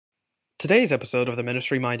Today's episode of the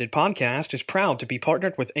Ministry Minded Podcast is proud to be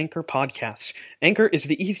partnered with Anchor Podcasts. Anchor is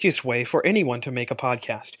the easiest way for anyone to make a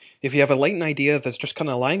podcast. If you have a latent idea that's just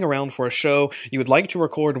kind of lying around for a show you would like to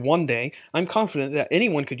record one day, I'm confident that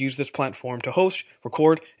anyone could use this platform to host,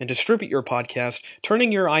 record, and distribute your podcast,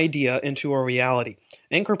 turning your idea into a reality.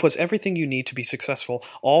 Anchor puts everything you need to be successful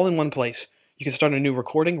all in one place. You can start a new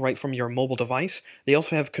recording right from your mobile device. They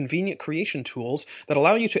also have convenient creation tools that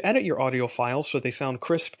allow you to edit your audio files so they sound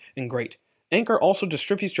crisp and great. Anchor also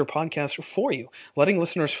distributes your podcast for you, letting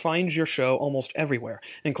listeners find your show almost everywhere,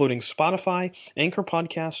 including Spotify, Anchor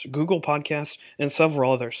Podcasts, Google Podcasts, and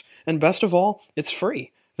several others. And best of all, it's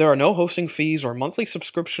free. There are no hosting fees or monthly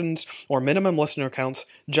subscriptions or minimum listener counts,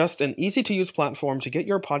 just an easy-to-use platform to get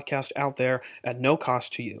your podcast out there at no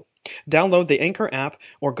cost to you. Download the Anchor app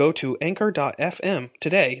or go to anchor.fm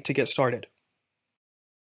today to get started.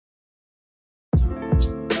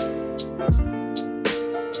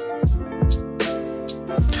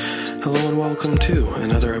 Hello and welcome to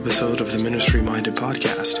another episode of the Ministry Minded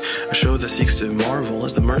Podcast, a show that seeks to marvel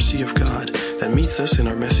at the mercy of God that meets us in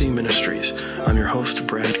our messy ministries. I'm your host,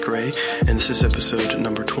 Brad Gray, and this is episode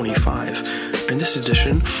number 25. In this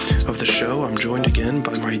edition of the show, I'm joined again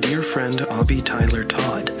by my dear friend, Abby Tyler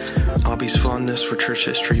Todd. Abby's fondness for church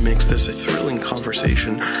history makes this a thrilling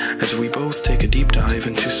conversation as we both take a deep dive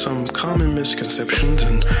into some common misconceptions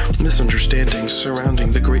and misunderstandings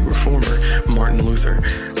surrounding the great reformer, Martin Luther.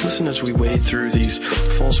 Listen as we wade through these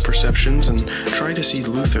false perceptions and try to see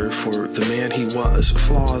Luther for the man he was,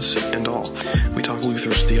 flaws and all. We talk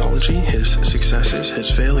Luther's theology, his successes, his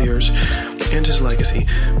failures, and his legacy.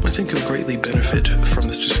 I think you'll greatly benefit from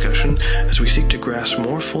this discussion as we seek to grasp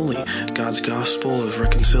more fully God's gospel of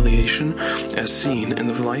reconciliation as seen in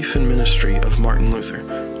the life and ministry of Martin Luther.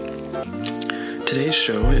 Today's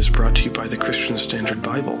show is brought to you by the Christian Standard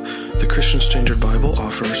Bible. The Christian Standard Bible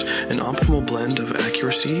offers an optimal blend of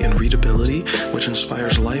accuracy and readability, which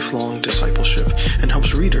inspires lifelong discipleship and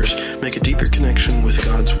helps readers make a deeper connection with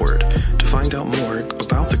God's Word. To find out more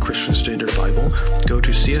about the Christian Standard Bible, go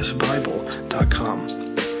to csbible.com.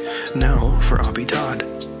 Now for Abby Todd.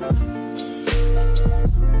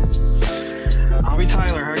 Abby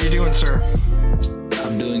Tyler, how are you doing, sir?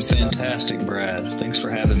 I'm doing fantastic, Brad. Thanks for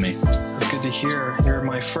having me. It's good to hear. You're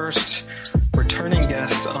my first returning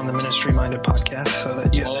guest on the Ministry Minded Podcast, so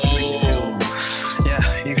that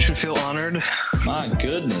you should feel honored. My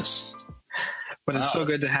goodness. But it's so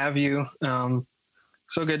good to have you.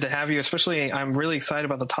 So good to have you. Especially, I'm really excited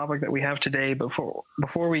about the topic that we have today. Before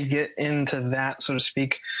we get into that, so to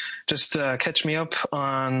speak, just catch me up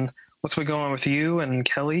on what's been going on with you and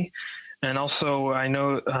Kelly. And also, I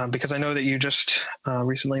know because I know that you just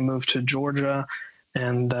recently moved to Georgia,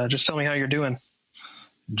 and just tell me how you're doing.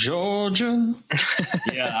 Georgia,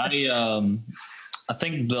 yeah. I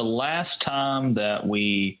think the last time that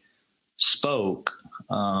we spoke,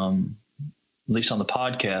 at least on the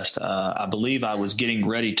podcast, I believe I was getting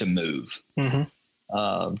ready to move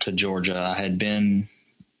to Georgia. I had been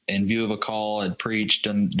in view of a call, had preached,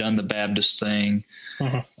 done the Baptist thing.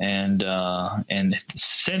 And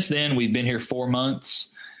since then we've been here 4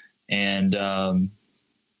 months, and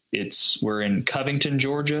we're in Covington,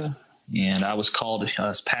 Georgia, and I was called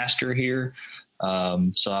as pastor here.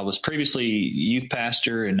 So I was previously youth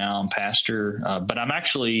pastor, and now I'm pastor, but I'm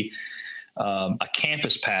actually a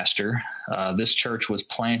campus pastor. This church was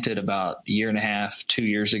planted about a year and a half, 2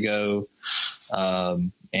 years ago.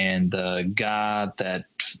 And the guy that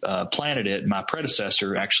planted it, my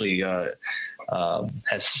predecessor, actually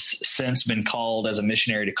has since been called as a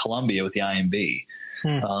missionary to Colombia with the IMB.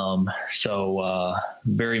 So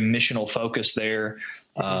very missional focus there.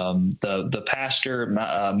 The pastor,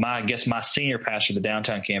 I guess my senior pastor, the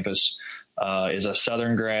downtown campus, is a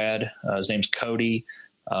Southern grad. His name's Cody.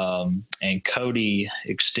 And Cody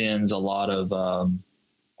extends a lot of,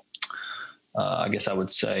 I guess I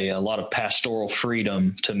would say a lot of pastoral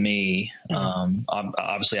freedom to me.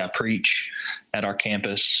 Obviously I preach at our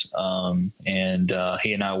campus, and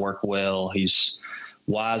he and I work well. He's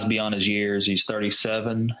wise beyond his years. He's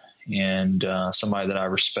 37, and somebody that I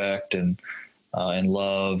respect and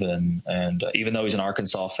love. And even though he's an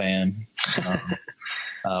Arkansas fan,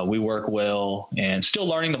 we work well, and still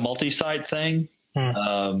learning the multi-site thing.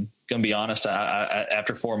 Gonna be honest, I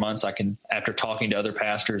after 4 months, after talking to other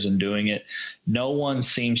pastors and doing it, no one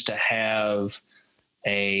seems to have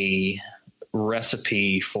a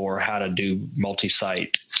recipe for how to do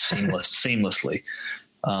multi-site seamlessly.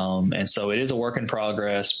 And so it is a work in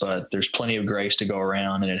progress, but there's plenty of grace to go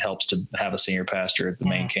around, and it helps to have a senior pastor at the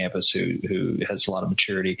main campus who has a lot of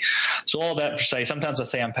maturity. So all that to say, sometimes I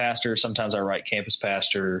say I'm pastor, sometimes I write campus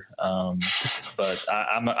pastor. But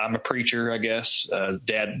I'm a preacher, I guess.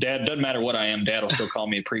 Dad, doesn't matter what I am. Dad will still call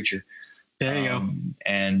me a preacher. There you go.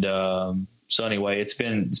 And, so anyway, it's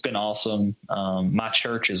been awesome. My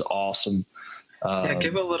church is awesome.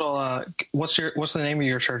 Give a little, what's the name of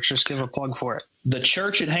your church? Just give a plug for it. The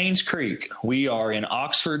church at Haynes Creek. We are in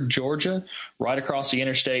Oxford, Georgia, right across the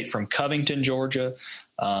interstate from Covington, Georgia.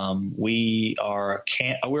 We're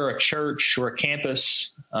a church, we're a campus,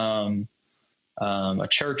 a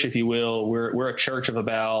church, if you will. We're a church of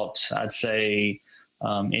about, I'd say,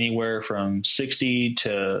 anywhere from 60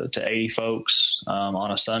 to 80 folks,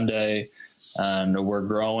 on a Sunday. And we're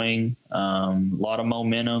growing, a lot of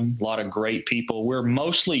momentum, a lot of great people. We're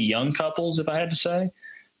mostly young couples, if I had to say.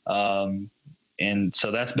 And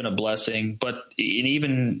so that's been a blessing, but an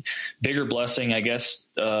even bigger blessing, I guess,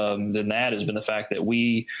 than that has been the fact that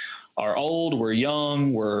we are old, we're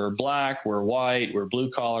young, we're black, we're white, we're blue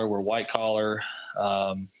collar, we're white collar.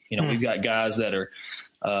 We've got guys that are,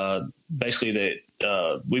 basically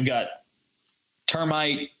we've got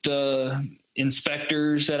termite,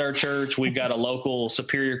 inspectors at our church. We've got a local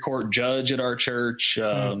superior court judge at our church.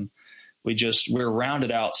 We're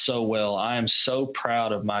rounded out so well. I am so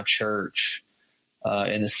proud of my church,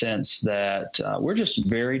 in the sense that, we're just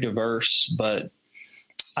very diverse, but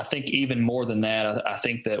I think even more than that, I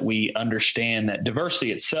think that we understand that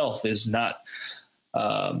diversity itself is not,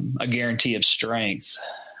 a guarantee of strength,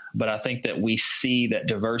 but I think that we see that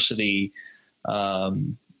diversity,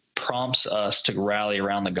 prompts us to rally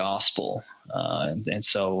around the gospel.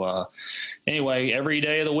 So anyway, every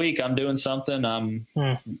day of the week I'm doing something. I'm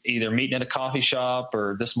either meeting at a coffee shop,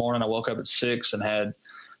 or this morning I woke up at 6 and had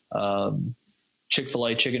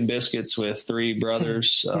Chick-fil-A chicken biscuits with 3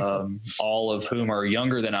 brothers, all of whom are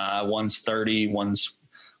younger than I. One's 30,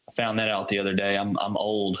 I found that out the other day. I'm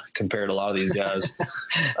old compared to a lot of these guys.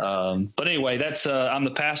 But anyway, that's I'm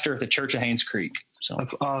the pastor at the Church of Haynes Creek. So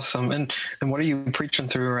that's awesome. And what are you preaching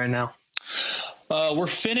through right now? We're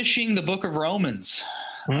finishing the book of Romans.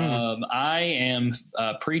 I am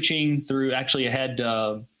preaching through, actually I had,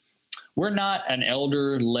 we're not an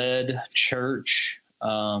elder-led church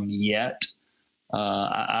yet.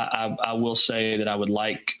 I will say that I would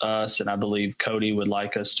like us, and I believe Cody would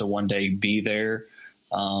like us to one day be there.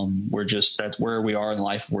 That's where we are in the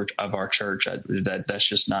life of our church. That's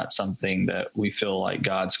just not something that we feel like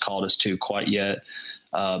God's called us to quite yet.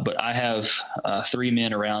 But I have 3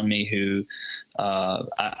 men around me who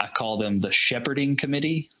I call them the shepherding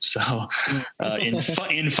committee. So in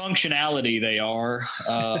functionality, they are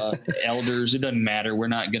elders. It doesn't matter. We're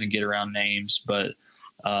not going to get around names, but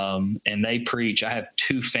and they preach. I have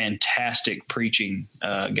 2 fantastic preaching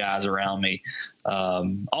guys around me.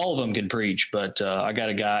 All of them can preach, but I got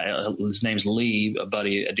a guy, his name's Lee,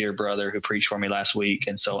 a dear brother who preached for me last week.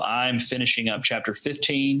 And so I'm finishing up chapter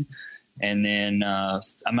 15. And then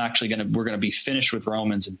we're going to be finished with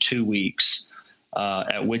Romans in 2 weeks,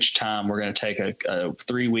 at which time we're going to take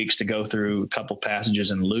 3 weeks to go through a couple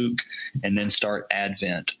passages in Luke and then start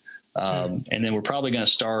Advent. And then we're probably going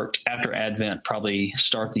to start after Advent, probably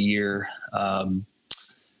start the year,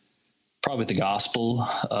 probably the gospel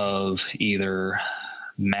of either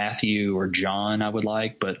Matthew or John, I would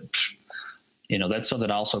like, but that's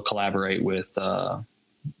something I also collaborate with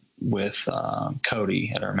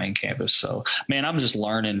Cody at our main campus. So, man, I'm just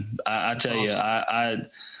learning. I tell you, I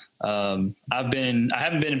haven't been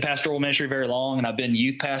in pastoral ministry very long, and I've been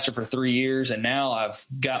youth pastor for 3 years, and now I've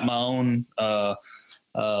got my own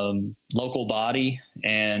local body,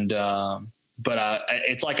 and but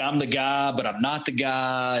it's like I'm the guy, but I'm not the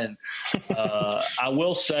guy. And I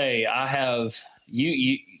will say, I have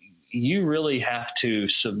you really have to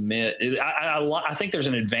submit. I think there's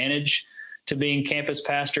an advantage to being campus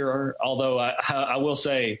pastor, although I will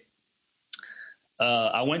say,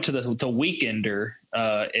 I went to the Weekender,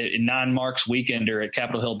 9 Marks Weekender at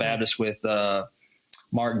Capitol Hill Baptist with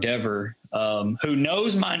Mark Dever, who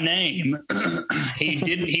knows my name. I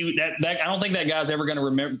don't think that guy's ever going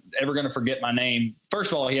to forget my name.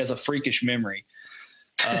 First of all, he has a freakish memory.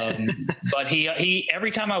 But he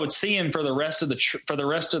every time I would see him for the rest of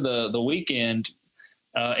the weekend,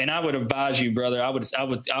 and I would advise you, brother, I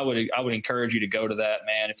would encourage you to go to that,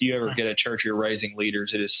 man. If you ever get a church, you're raising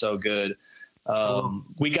leaders. It is so good.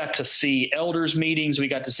 We got to see elders meetings. We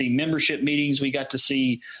got to see membership meetings. We got to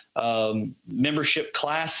see membership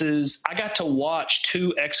classes. I got to watch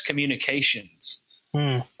 2 excommunications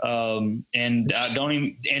And don't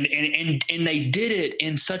even, and they did it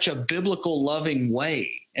in such a biblical loving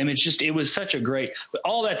way. I mean, it was such a great, but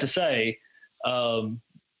all that to say,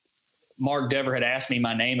 Mark Dever had asked me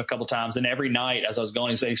my name a couple times, and every night as I was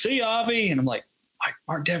going, he'd say, "See you, Avi," and I'm like,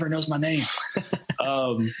 Mark Dever knows my name.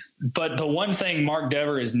 But the one thing Mark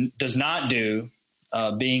Dever does not do,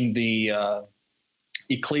 being the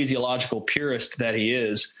ecclesiological purist that he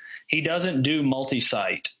is, he doesn't do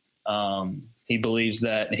multi-site. He believes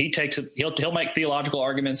that he'll make theological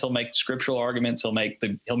arguments, he'll make scriptural arguments, he'll make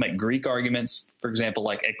Greek arguments, for example,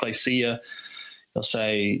 like ecclesia. He'll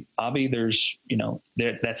say, Avi,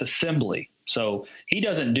 that's assembly. So he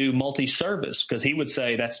doesn't do multi-service because he would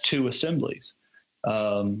say that's two assemblies.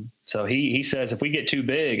 So he says if we get too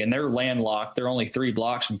big, and they're landlocked, they're only 3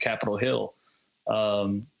 blocks from Capitol Hill.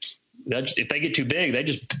 If they get too big, they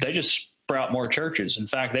just sprout more churches. In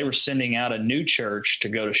fact, they were sending out a new church to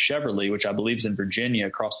go to Cheverly, which I believe is in Virginia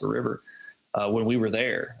across the river, when we were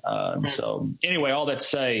there. So anyway, all that to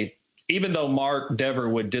say, even though Mark Dever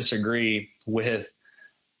would disagree with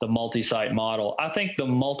the multi-site model, I think the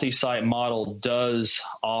multi-site model does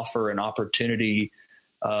offer an opportunity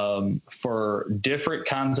for different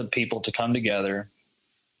kinds of people to come together.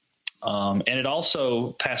 And it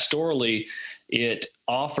also, pastorally, it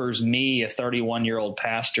offers me, a 31-year-old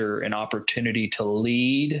pastor, an opportunity to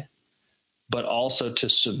lead, but also to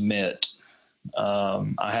submit.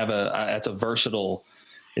 It's a versatile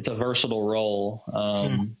role.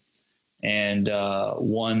 And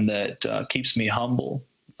one that keeps me humble.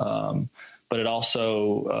 But it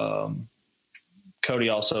also, Cody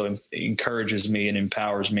also encourages me and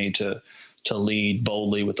empowers me to lead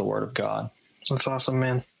boldly with the Word of God. That's awesome,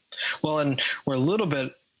 man. Well, and we're a little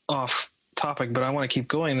bit off topic, but I want to keep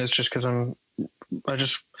going this just because I'm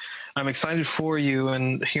excited for you,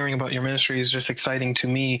 and hearing about your ministry is just exciting to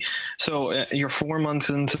me. So you're 4 months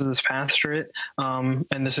into this pastorate, and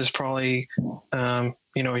this is probably,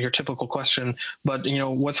 your typical question, but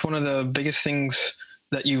what's one of the biggest things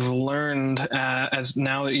that you've learned as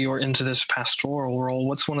now that you're into this pastoral role?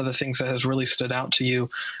 What's one of the things that has really stood out to you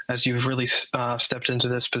as you've really stepped into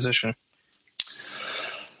this position?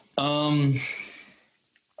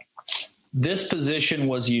 This position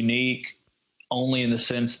was unique only in the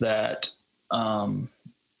sense that, I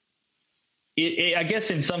guess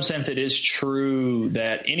in some sense it is true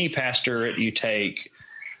that any pastorate you take,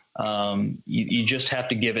 you just have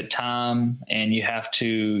to give it time, and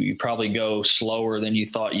you probably go slower than you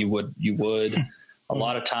thought you would. A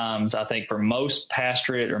lot of times, I think for most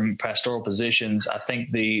pastorate or pastoral positions, I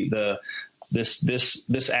think this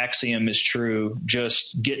axiom is true: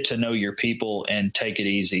 just get to know your people and take it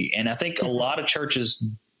easy. And I think a lot of churches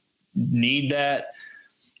need that.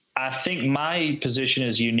 I think my position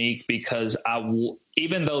is unique because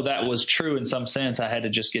even though that was true in some sense, I had to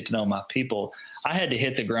just get to know my people. I had to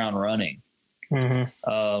hit the ground running.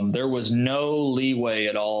 Mm-hmm. There was no leeway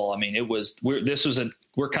at all. I mean,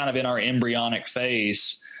 we're kind of in our embryonic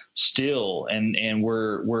phase still, and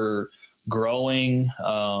we're growing.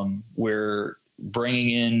 We're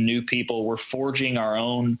bringing in new people. We're forging our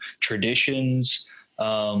own traditions.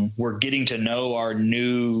 We're getting to know our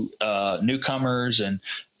newcomers and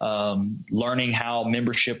learning how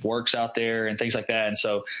membership works out there and things like that. And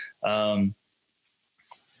so,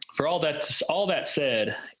 for all that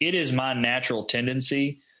said, it is my natural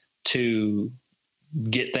tendency to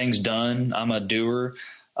get things done. I'm a doer.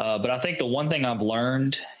 But I think the one thing I've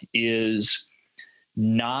learned is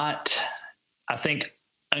I think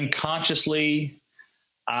unconsciously,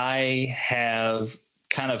 I have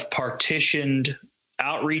kind of partitioned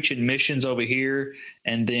outreach and missions over here,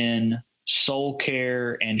 and then soul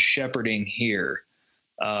care and shepherding here.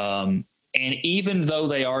 And even though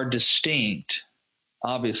they are distinct,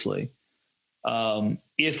 obviously,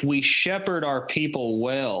 if we shepherd our people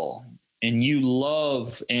well, and you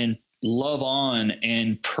love on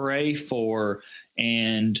and pray for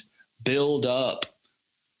and build up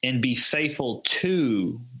and be faithful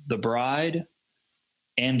to the bride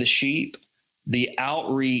and the sheep, the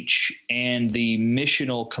outreach and the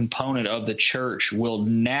missional component of the church will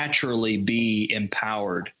naturally be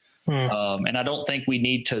empowered. And I don't think we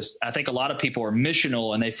need to. I think a lot of people are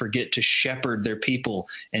missional and they forget to shepherd their people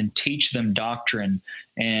and teach them doctrine.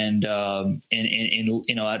 And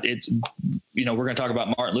it's we're going to talk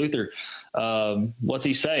about Martin Luther. What's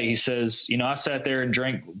he say? He says, I sat there and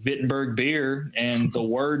drank Wittenberg beer, and the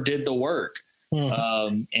word did the work.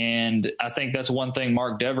 And I think that's one thing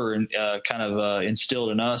Mark Dever kind of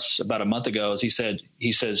instilled in us about a month ago. Is he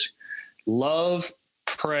says, love,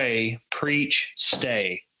 pray, preach,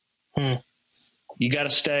 stay. you got to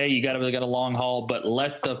stay. You got a long haul, but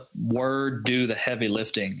let the word do the heavy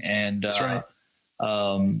lifting. And that's right.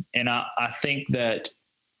 And I think that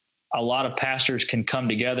a lot of pastors can come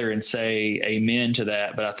together and say amen to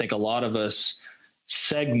that. But I think a lot of us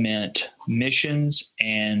segment missions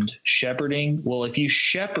and shepherding. Well, if you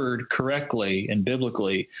shepherd correctly and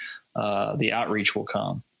biblically, the outreach will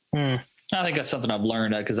come. I think that's something I've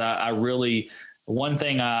learned, because I really, one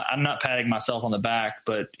thing, I'm not patting myself on the back,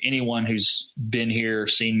 but anyone who's been here,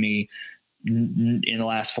 seen me in the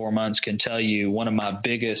last 4 months can tell you one of my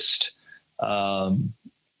biggest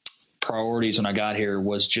priorities when I got here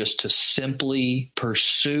was just to simply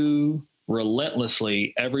pursue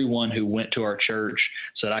relentlessly everyone who went to our church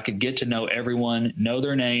so that I could get to know everyone, know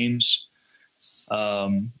their names.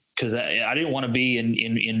 Because I didn't want to be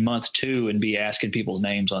in month 2 and be asking people's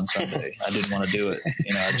names on Sunday. I didn't want to do it.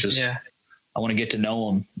 I want to get to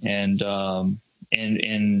know them. And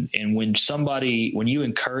when you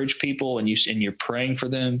encourage people and you're praying for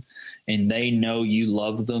them and they know you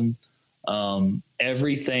love them,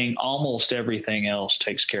 almost everything else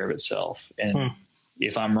takes care of itself. And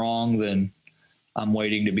if I'm wrong, then I'm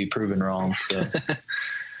waiting to be proven wrong. So.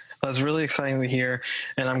 That's really exciting to hear.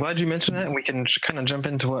 And I'm glad you mentioned that. And we can kind of jump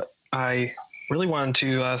into what I really wanted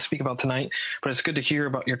to speak about tonight, but it's good to hear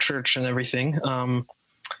about your church and everything.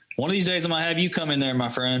 One of these days I might have you come in there, my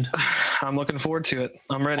friend. I'm looking forward to it.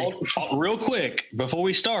 I'm ready. Real quick, before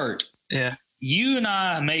we start. Yeah. You and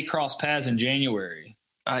I may cross paths in January.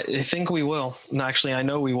 I think we will. No, actually, I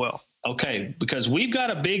know we will. Okay, because we've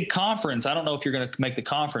got a big conference. I don't know if you're going to make the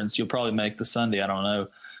conference. You'll probably make the Sunday. I don't know.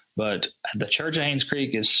 But the Church of Haynes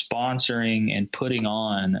Creek is sponsoring and putting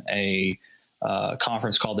on a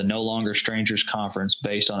conference called the No Longer Strangers Conference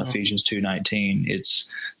based on Ephesians 2:19. It's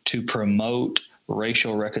to promote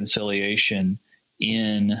racial reconciliation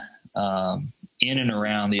in and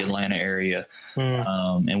around the Atlanta area.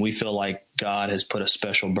 And we feel like God has put a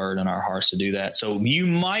special burden in our hearts to do that. So you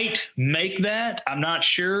might make that. I'm not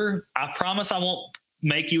sure. I promise I won't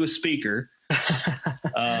make you a speaker.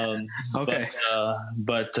 Okay.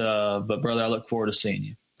 But brother, I look forward to seeing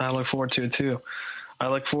you. I look forward to it too. I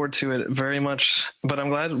look forward to it very much, but I'm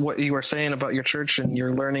glad what you were saying about your church and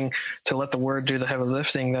you're learning to let the word do the heavy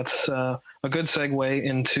lifting. That's a good segue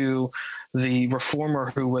into the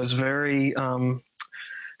reformer who was very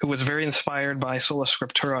inspired by Sola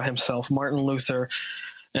Scriptura himself, Martin Luther.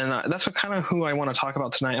 And that's who I want to talk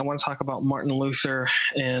about tonight. I want to talk about Martin Luther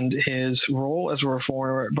and his role as a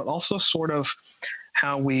reformer, but also sort of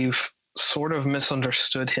how we've sort of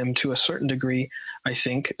misunderstood him to a certain degree, I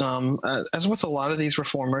think. As with a lot of these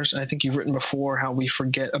reformers, I think you've written before how we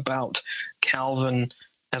forget about Calvin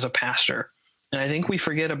as a pastor. And I think we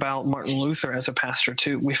forget about Martin Luther as a pastor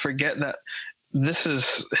too. We forget that this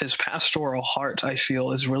is his pastoral heart, I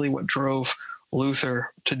feel, is really what drove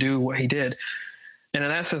Luther to do what he did. And in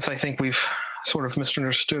that sense, I think we've sort of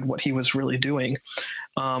misunderstood what he was really doing.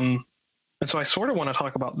 And so I sort of want to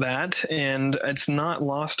talk about that. And it's not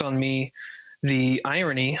lost on me the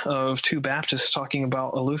irony of two Baptists talking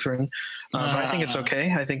about a Lutheran. But I think it's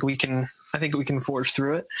okay. I think we can forge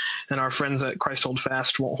through it. And our friends at Christ Hold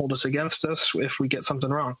Fast won't hold us against us if we get something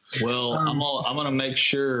wrong. Well, I'm going to make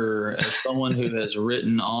sure, as someone who has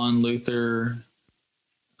written on Luther,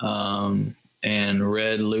 and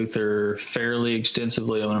read Luther fairly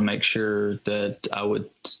extensively, I want to make sure that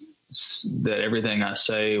that everything I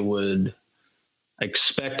say would,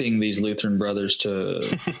 expecting these Lutheran brothers to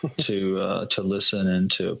listen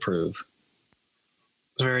and to approve.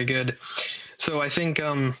 Very good. So I think,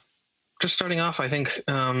 just starting off, I think,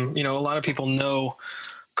 a lot of people know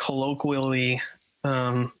colloquially,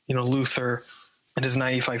 Luther and his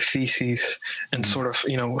 95 Theses and sort of,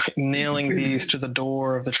 nailing these to the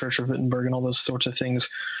door of the Church of Wittenberg and all those sorts of things.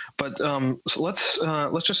 But so let's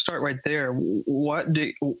just start right there. What,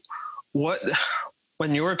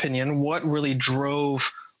 in your opinion, what really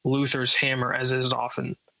drove Luther's hammer, as is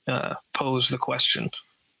often posed the question?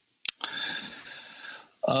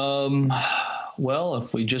 Well,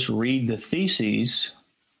 if we just read the Theses,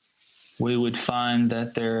 we would find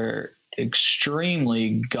that they're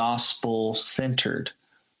extremely gospel-centered,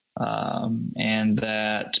 and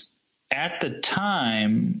that at the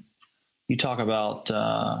time, you talk about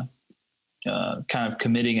kind of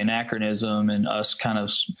committing anachronism and us kind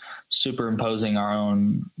of superimposing our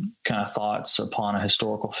own kind of thoughts upon a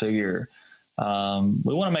historical figure. We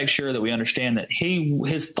want to make sure that we understand that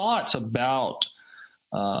his thoughts about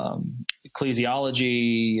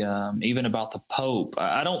ecclesiology, even about the Pope,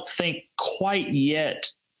 I don't think quite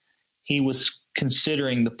yet he was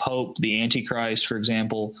considering the Pope the Antichrist, for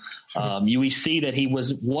example. We see that he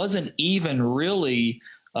wasn't even really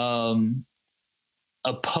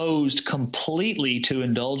opposed completely to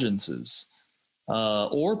indulgences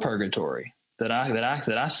or purgatory that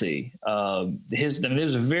I see. It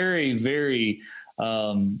was very, very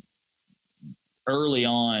early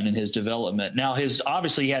on in his development. Now,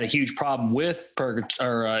 obviously he had a huge problem with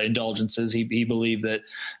indulgences. He believed that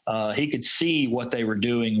he could see what they were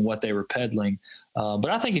doing and what they were peddling. But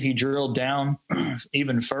I think if you drilled down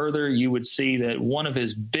even further, you would see that one of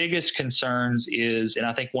his biggest concerns is, and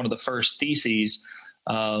I think one of the first theses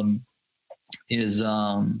is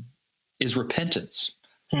repentance.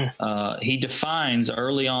 He defines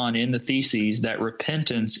early on in the theses that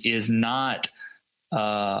repentance is not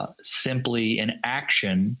simply an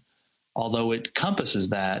action, although it encompasses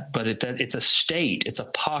that, but it's a state, it's a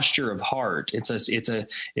posture of heart. It's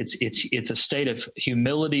a state of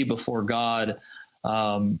humility before God,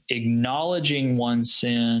 acknowledging one's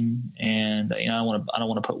sin. And I don't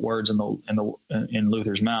want to put words in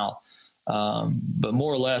Luther's mouth, but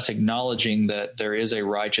more or less acknowledging that there is a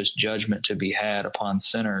righteous judgment to be had upon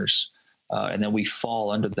sinners. And then we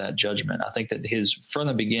fall under that judgment. I think that from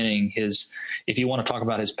the beginning, if you want to talk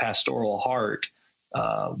about his pastoral heart,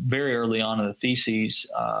 very early on in the theses,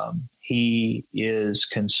 he is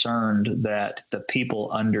concerned that the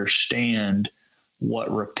people understand what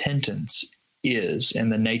repentance is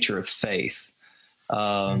and the nature of faith.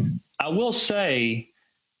 I will say,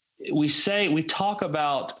 we talk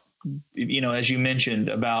about, as you mentioned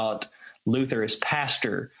about Luther as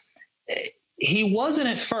pastor, he wasn't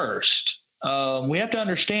at first. We have to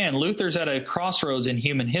understand Luther's at a crossroads in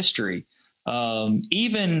human history.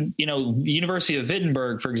 Even, the University of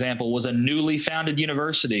Wittenberg, for example, was a newly founded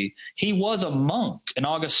university. He was a monk, an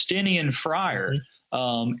Augustinian friar.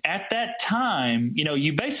 At that time,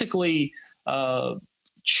 you basically,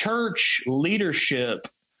 church leadership,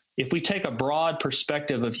 if we take a broad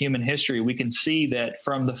perspective of human history, we can see that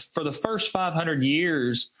for the first 500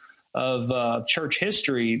 years of church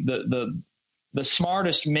history, the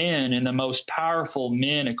smartest men and the most powerful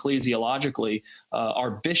men ecclesiologically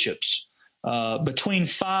are bishops. Between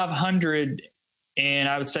 500 and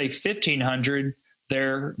I would say 1500,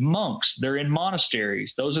 they're monks. They're in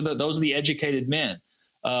monasteries. Those are the educated men.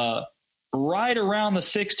 Right around the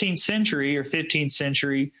 16th century or 15th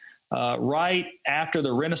century, right after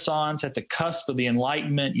the Renaissance, at the cusp of the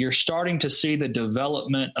Enlightenment, you're starting to see the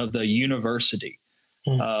development of the university.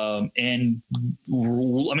 And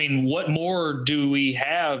I mean, what more do we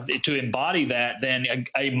have to embody that than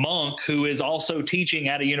a monk who is also teaching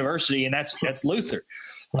at a university, and that's Luther.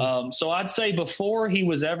 So I'd say before he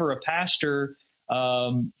was ever a pastor,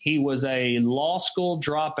 he was a law school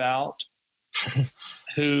dropout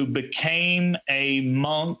who became a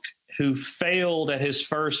monk, who failed at his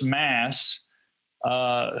first mass,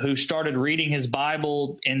 who started reading his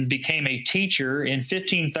Bible and became a teacher. In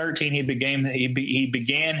 1513, he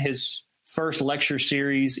began his first lecture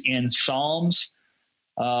series in Psalms.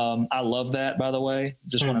 I love that, by the way.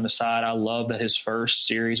 Just one aside. I love that his first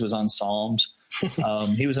series was on Psalms.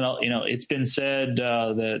 He was, it's been said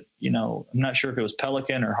that, I'm not sure if it was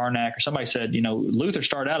Pelican or Harnack or somebody said, Luther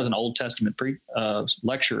started out as an Old Testament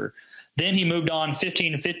lecturer. Then he moved on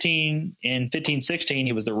 1515. In 1516,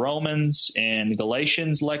 he was the Romans and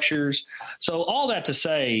Galatians lectures. So all that to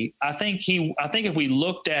say, I think if we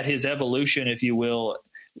looked at his evolution, if you will,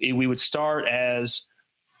 we would start as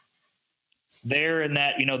there in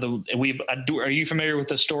that, are you familiar with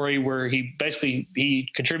the story where he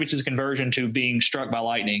contributes his conversion to being struck by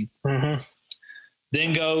lightning,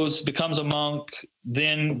 then becomes a monk,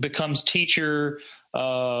 then becomes teacher.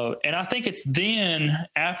 And I think it's then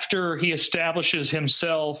after he establishes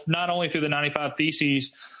himself, not only through the 95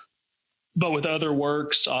 Theses, but with other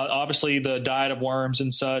works, obviously the Diet of Worms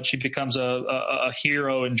and such, he becomes a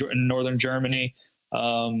hero in northern Germany.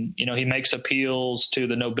 He makes appeals to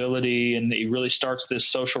the nobility, and he really starts this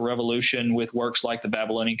social revolution with works like the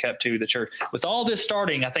Babylonian Captivity of the Church. With all this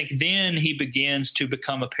starting, I think then he begins to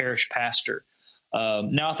become a parish pastor.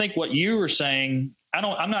 Now, I think what you were saying,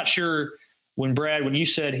 I'm not sure when you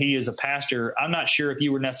said he is a pastor, I'm not sure if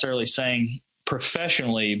you were necessarily saying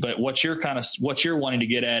professionally, but what you're wanting to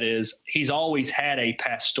get at is he's always had a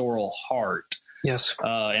pastoral heart. Yes.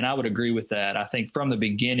 And I would agree with that. I think from the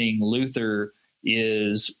beginning, Luther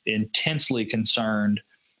is intensely concerned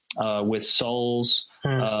with souls.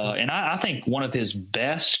 And I think one of his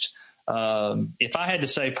best, if I had to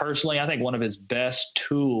say personally, I think one of his best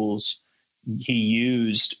tools he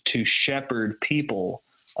used to shepherd people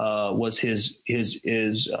was his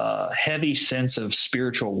heavy sense of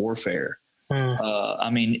spiritual warfare. I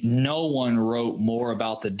mean, no one wrote more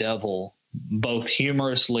about the devil, both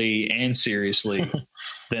humorously and seriously,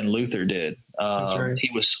 than Luther did. That's right.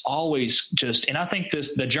 He was always just, and I think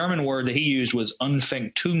the German word that he used was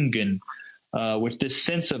Unfängtungen, with this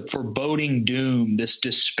sense of foreboding doom, this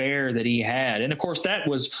despair that he had. And of course, that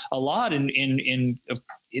was a lot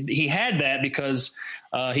he had that because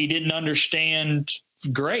he didn't understand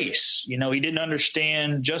grace. He didn't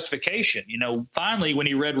understand justification. Finally, when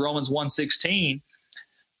he read Romans 1:16,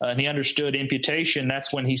 and he understood imputation,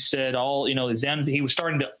 that's when he said he was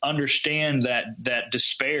starting to understand that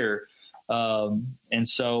despair.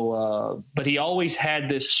 But he always had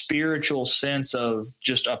this spiritual sense of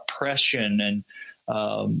just oppression, and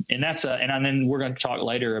then we're going to talk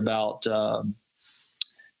later about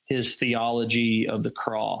his theology of the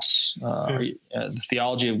cross, the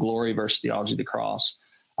theology of glory versus theology of the cross.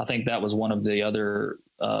 I think that was one of the other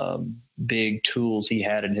big tools he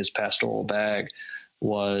had in his pastoral bag,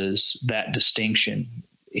 was that distinction.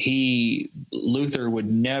 Luther would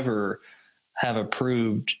never have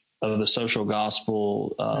approved of the social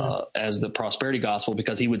gospel as the prosperity gospel,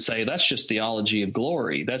 because he would say that's just theology of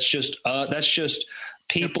glory. That's just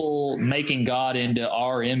people making God into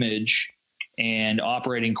our image and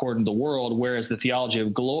operating according to the world, whereas the theology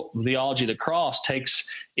of the cross takes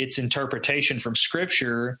its interpretation from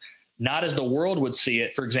Scripture, not as the world would see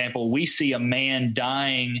it. For example, we see a man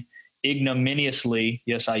dying ignominiously,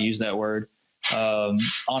 yes, I use that word, on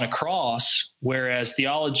a cross, whereas the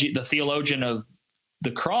theologian of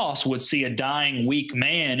the cross would see a dying, weak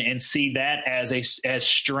man and see that as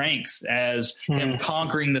strength, as him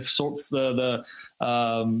conquering the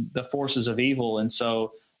forces of evil. And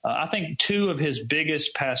so I think two of his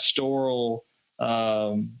biggest pastoral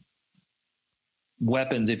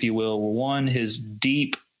weapons, if you will, were one, his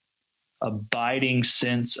deep, abiding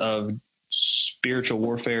sense of spiritual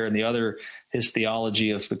warfare, and the other, his theology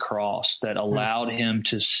of the cross, that allowed him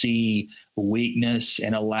to see weakness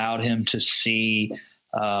and allowed him to see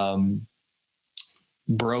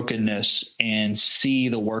brokenness and see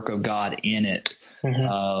the work of God in it.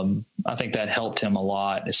 I think that helped him a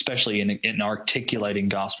lot, especially in articulating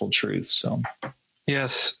gospel truths. So,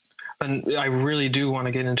 yes, and I really do want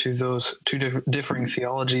to get into those two differing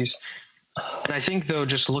theologies. And I think, though,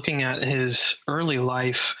 just looking at his early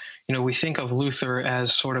life, we think of Luther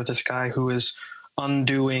as sort of this guy who is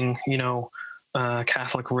undoing,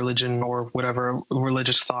 Catholic religion or whatever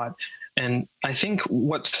religious thought. And I think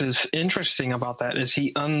what's interesting about that is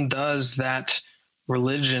he undoes that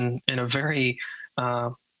religion in a very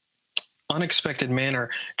unexpected manner.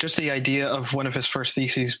 Just the idea of one of his first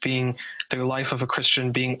theses being the life of a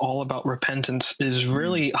Christian being all about repentance is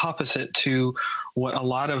really opposite to what a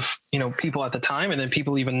lot of people at the time, and then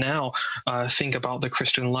people even now, think about the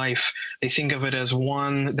Christian life. They think of it as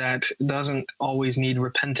one that doesn't always need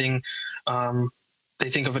repenting. They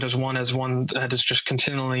think of it as one that is just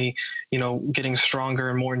continually, getting stronger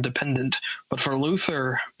and more independent. But for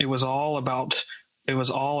Luther, it was all about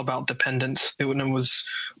dependence.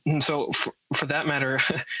 And so for that matter,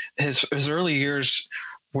 his early years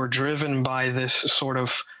were driven by this sort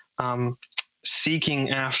of seeking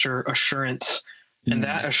after assurance. And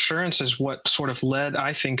that assurance is what sort of led,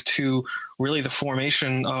 I think, to really the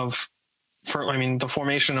formation of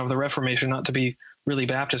the Reformation, not to be really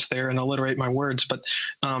Baptist there and alliterate my words, but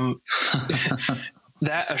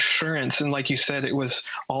that assurance. And like you said, it was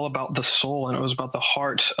all about the soul, and it was about the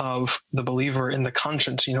heart of the believer in the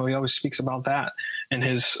conscience. He always speaks about that in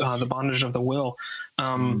his the bondage of the will.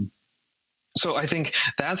 So I think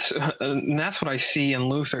that's what I see in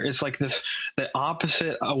Luther. It's like the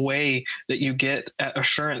opposite way that you get at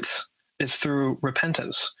assurance is through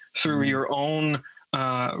repentance, through your own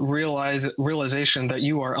realization that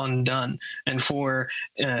you are undone. And for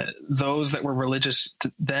those that were religious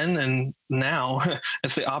then and now,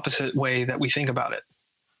 it's the opposite way that we think about it.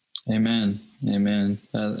 Amen.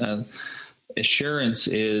 Assurance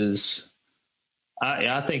is,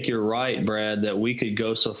 I think you're right, Brad, that we could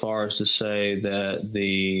go so far as to say that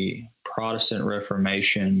the Protestant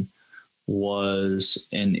Reformation was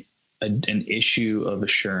an issue of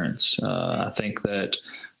assurance. I think that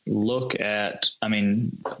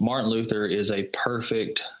Martin Luther is a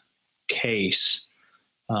perfect case,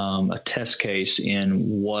 a test case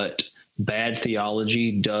in what bad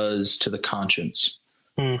theology does to the conscience.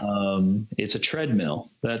 It's a treadmill.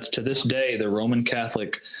 That's, to this day, the Roman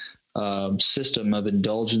Catholic system of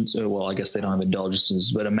indulgence. Well, I guess they don't have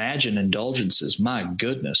indulgences, but imagine indulgences. My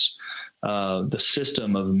goodness. The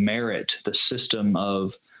system of merit, the system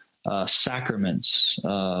of sacraments,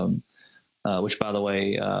 which, by the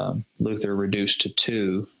way, Luther reduced to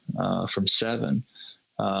 2 from 7.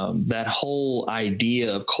 that whole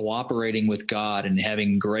idea of cooperating with God and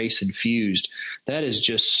having grace infused, that is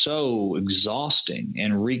just so exhausting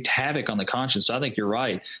and wreaked havoc on the conscience. So I think you're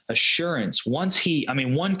right. Assurance. One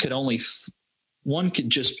could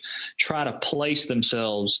just try to place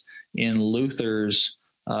themselves in Luther's,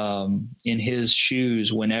 in his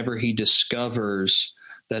shoes whenever he discovers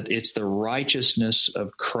that it's the righteousness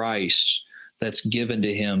of Christ that's given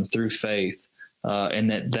to him through faith. And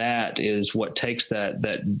that is what takes that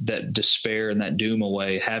despair and that doom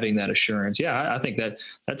away, having that assurance. Yeah, I think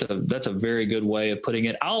that's a very good way of putting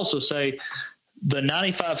it. I also say the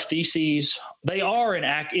 95 Theses,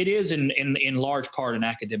 it is in large part an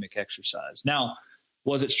academic exercise. Now,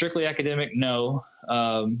 was it strictly academic? No.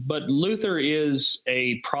 But Luther is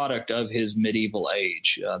a product of his medieval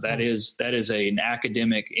age. That is an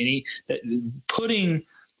academic.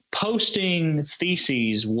 Posting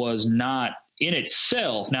theses was not in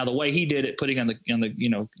itself. Now, the way he did it,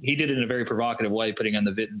 he did it in a very provocative way, putting on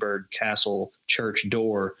the Wittenberg Castle church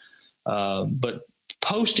door. But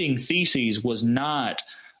posting theses was not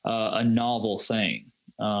a novel thing.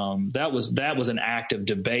 That was an act of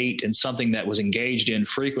debate and something that was engaged in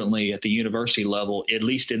frequently at the university level, at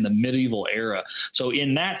least in the medieval era. So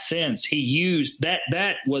in that sense, he used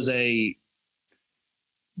that was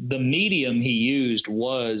the medium he used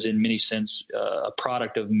was in many sense a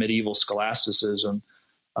product of medieval scholasticism.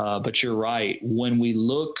 But you're right. When we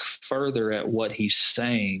look further at what he's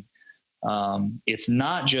saying, it's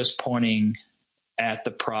not just pointing at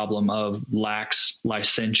the problem of lax,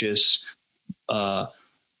 licentious,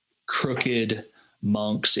 crooked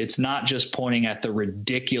monks. It's not just pointing at the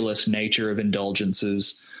ridiculous nature of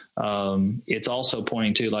indulgences. It's also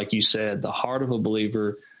pointing to, like you said, the heart of a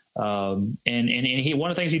believer. And he, one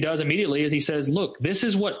of the things he does immediately is he says, look, this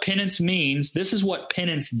is what penance means. This is what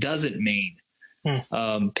penance doesn't mean.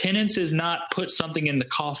 Penance is not put something in the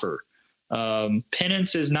coffer.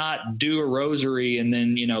 Penance is not do a rosary and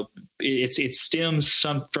then, it stems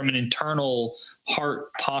from an internal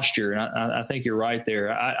heart posture. And I think you're right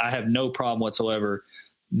there. I have no problem whatsoever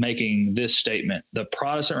making this statement. The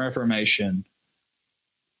Protestant Reformation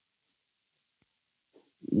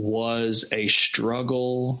was a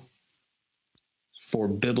struggle for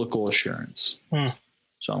biblical assurance.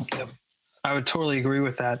 So I would totally agree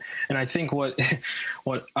with that. And I think what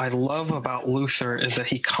I love about Luther is that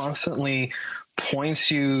he constantly points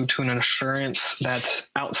you to an assurance that's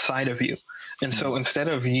outside of you. And so instead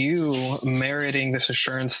of you meriting this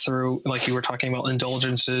assurance through, like you were talking about,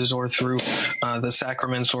 indulgences or through the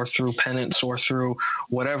sacraments or through penance or through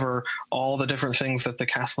whatever, all the different things that the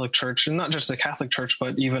Catholic Church, and not just the Catholic Church,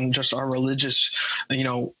 but even just our religious,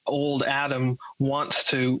 old Adam wants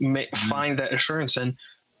to find that assurance in,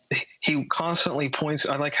 he constantly points,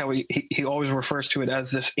 I like how he always refers to it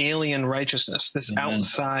as this alien righteousness, this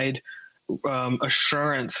outside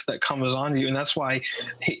assurance that comes on you. And that's why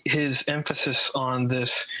his emphasis on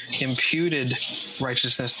this imputed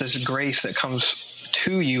righteousness, this grace that comes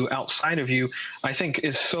to you outside of you, I think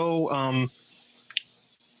is so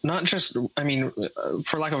not just,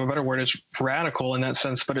 for lack of a better word, it's radical in that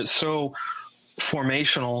sense, but it's so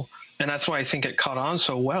formational. And that's why I think it caught on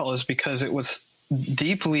so well, is because it was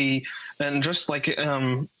deeply, and just like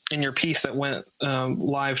in your piece that went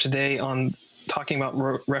live today on talking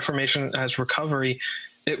about Reformation as recovery,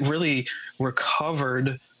 it really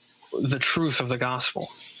recovered the truth of the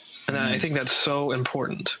gospel. And I think that's so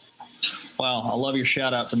important. Wow. I love your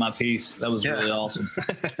shout out to my piece. That was really awesome.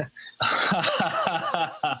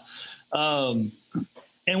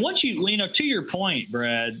 And once to your point,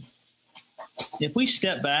 Brad, if we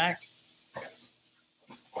step back,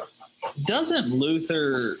 doesn't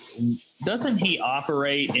he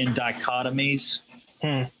operate in dichotomies?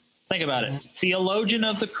 Think about it. Theologian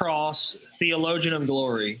of the cross, theologian of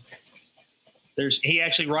glory. He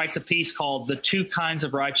actually writes a piece called The Two Kinds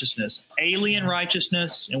of Righteousness: alien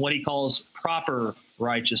righteousness and what he calls proper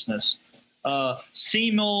righteousness.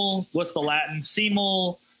 Simul, what's the Latin?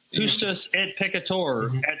 Simul justus et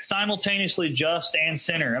peccator, at simultaneously just and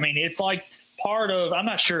sinner. It's like part of, I'm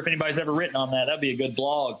not sure if anybody's ever written on that. That'd be a good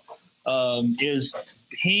blog. Is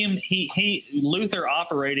Luther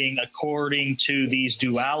operating according to these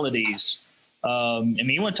dualities.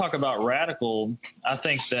 You want to talk about radical. I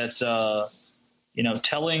think that,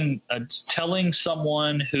 telling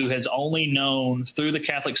someone who has only known through the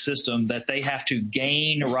Catholic system that they have to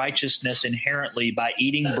gain righteousness inherently by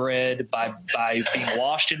eating bread, by being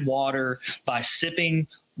washed in water, by sipping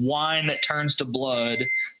wine that turns to blood,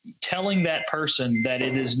 telling that person that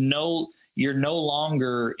you're no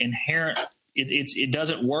longer it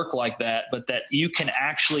doesn't work like that, but that you can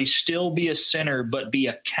actually still be a sinner, but be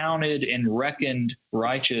accounted and reckoned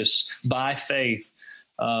righteous by faith.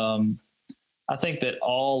 I think that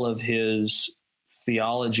all of his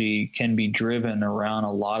theology can be driven around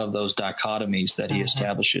a lot of those dichotomies that he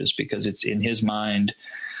establishes, because it's in his mind.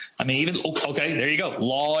 I mean, even, okay, there you go.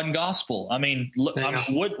 Law and gospel. I mean,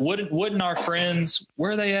 wouldn't our friends,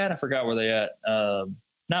 where are they at? I forgot where they at.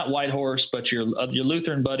 Not Whitehorse, but your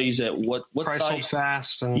Lutheran buddies at what Christ site? Hold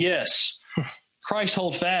Fast. Yes. Christ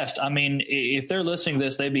Hold Fast. I mean, if they're listening to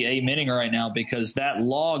this, they'd be amening right now, because that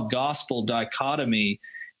law gospel dichotomy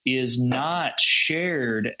is not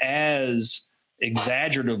shared as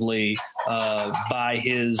exaggeratively by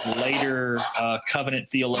his later covenant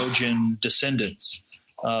theologian descendants.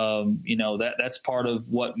 That's part of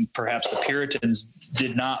what perhaps the Puritans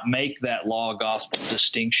did not make that law gospel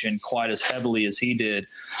distinction quite as heavily as he did.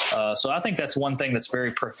 So I think that's one thing that's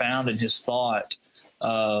very profound in his thought,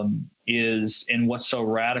 is, and what's so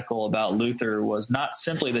radical about Luther was not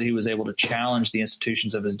simply that he was able to challenge the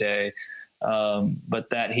institutions of his day, but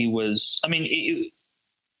that he was,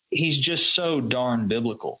 he's just so darn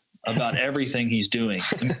biblical about everything he's doing.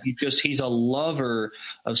 I mean, he's a lover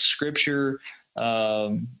of Scripture.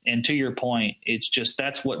 And to your point, it's just,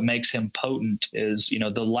 that's what makes him potent is,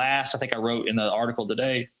 the last, I think I wrote in the article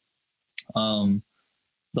today, the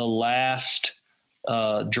last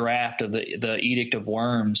draft of the Edict of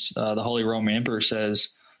Worms, the Holy Roman Emperor says,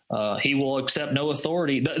 he will accept no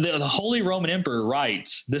authority. The Holy Roman Emperor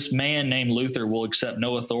writes, this man named Luther will accept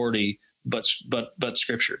no authority but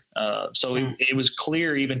Scripture. So it was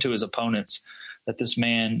clear even to his opponents that this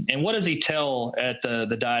man, and what does he tell at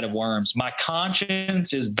the Diet of Worms? My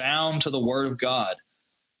conscience is bound to the Word of God.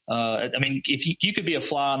 If you could be a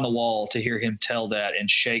fly on the wall to hear him tell that and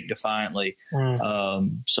shake defiantly.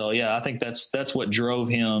 I think that's what drove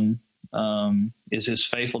him, is his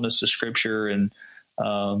faithfulness to Scripture, and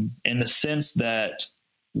in the sense that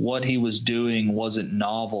what he was doing wasn't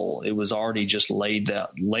novel. It was already just laid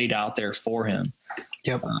out there for him.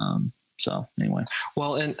 Yep. So anyway.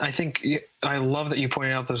 Well, and I think I love that you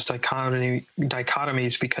pointed out those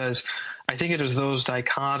dichotomies, because I think it is those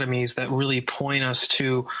dichotomies that really point us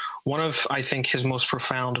to one of, I think, his most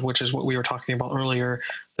profound, which is what we were talking about earlier,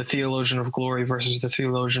 the theologian of glory versus the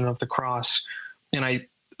theologian of the cross. And I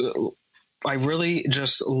really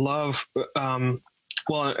just love,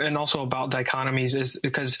 and also about dichotomies is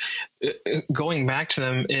because going back to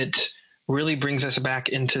them, it really brings us back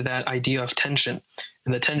into that idea of tension,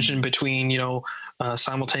 and the tension between,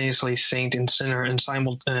 simultaneously saint and sinner, and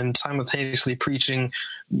simultaneously preaching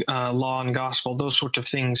law and gospel, those sorts of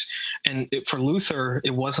things. And for Luther,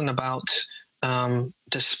 it wasn't about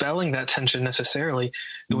dispelling that tension necessarily.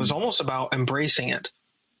 It was almost about embracing it.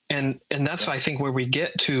 And that's, I think, where we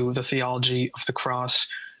get to the theology of the cross.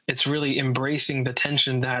 It's really embracing the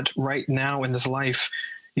tension that right now in this life,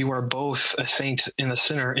 you are both a saint and a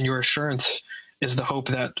sinner, and your assurance is the hope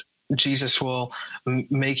that Jesus will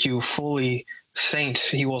make you fully saint.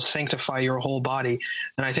 He will sanctify your whole body.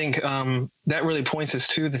 And I think that really points us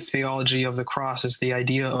to the theology of the cross, is the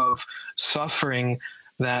idea of suffering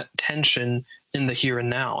that tension in the here and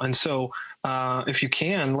now. And so if you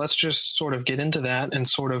can, let's just sort of get into that, and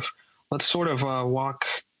let's walk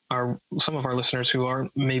some of our listeners who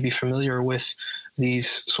aren't maybe familiar with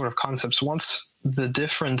these sort of concepts. What's the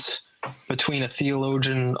difference between a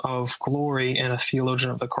theologian of glory and a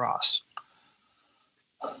theologian of the cross?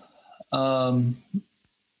 I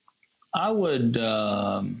would,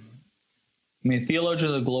 theologian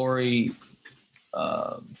of the glory,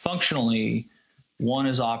 functionally, one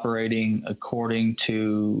is operating according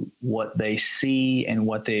to what they see and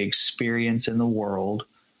what they experience in the world,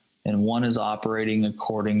 and one is operating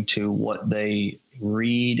according to what they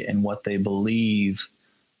read and what they believe,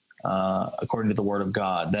 according to the Word of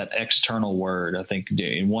God, that external Word. I think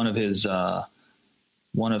in one of his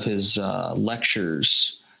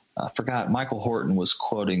lectures, I forgot, Michael Horton was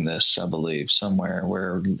quoting this, I believe, somewhere,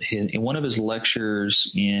 where in one of his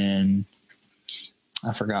lectures I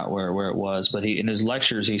forgot where it was, but in his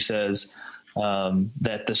lectures he says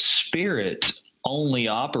that the Spirit only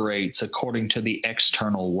operates according to the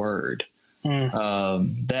external Word.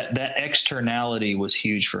 That externality was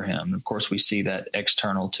huge for him. Of course, we see that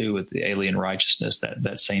external too with the alien righteousness,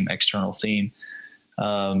 that same external theme.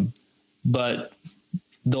 But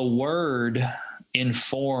the Word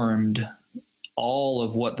informed all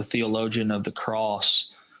of what the theologian of the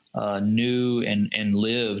cross knew and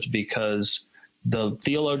lived, because the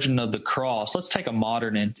theologian of the cross, let's take a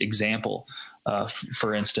modern example,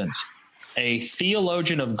 for instance. A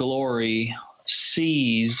theologian of glory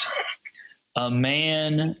sees a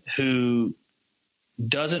man who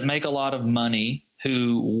doesn't make a lot of money,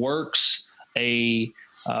 who works a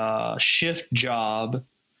shift job,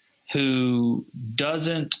 who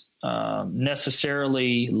doesn't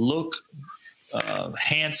necessarily look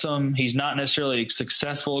handsome. He's not necessarily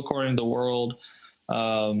successful according to the world.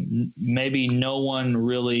 Maybe no one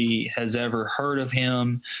really has ever heard of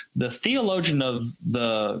him. The theologian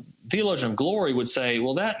of glory would say,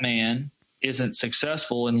 well, that man isn't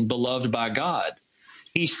successful and beloved by God.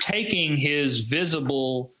 He's taking his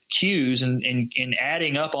visible cues and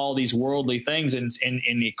adding up all these worldly things and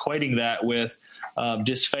equating that with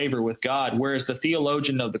disfavor with God. Whereas the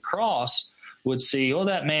theologian of the cross would see, oh,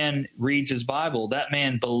 that man reads his Bible. That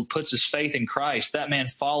man puts his faith in Christ. That man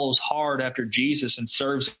follows hard after Jesus and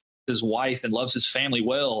serves his wife and loves his family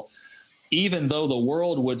well. Even though the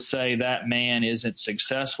world would say that man isn't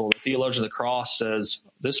successful, the theologian of the cross says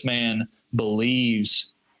this man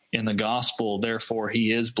believes in the gospel, therefore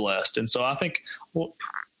he is blessed. And so I think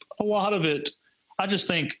a lot of it, I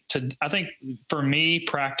think for me,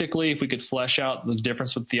 practically, if we could flesh out the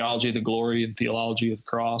difference with theology of the glory and theology of the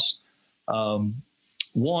cross,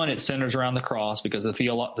 one, it centers around the cross, because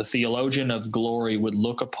the theologian of glory would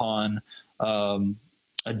look upon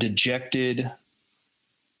a dejected,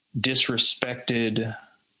 disrespected,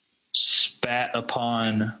 spat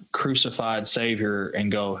upon, crucified Savior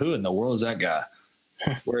and go, who in the world is that guy?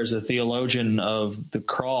 Whereas the theologian of the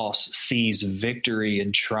cross sees victory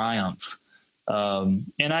and triumph.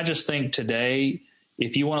 And I just think today,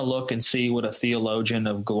 if you want to look and see what a theologian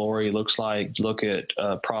of glory looks like, look at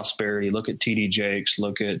Prosperity, look at T.D. Jakes,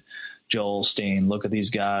 look at Joel Osteen, look at these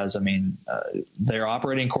guys. I mean, they're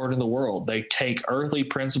operating according to the world. They take earthly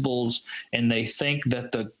principles and they think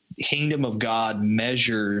that the kingdom of God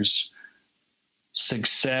measures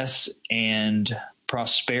success and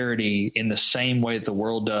prosperity in the same way that the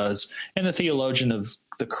world does. And the theologian of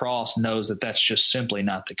the cross knows that that's just simply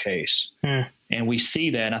not the case. And we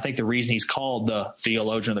see that. And I think the reason he's called the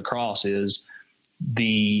theologian of the cross is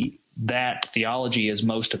that theology is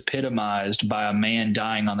most epitomized by a man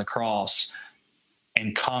dying on the cross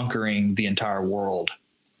and conquering the entire world.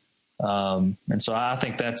 And so I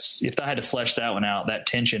think that's, if I had to flesh that one out, that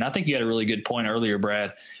tension, I think you had a really good point earlier,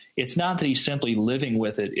 Brad. It's not that he's simply living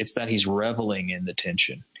with it. It's that he's reveling in the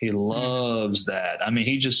tension. He loves that. I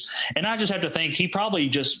mean, and I just have to think he probably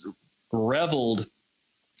just reveled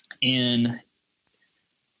in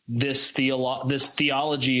this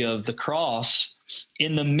theology of the cross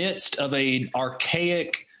in the midst of an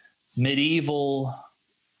archaic medieval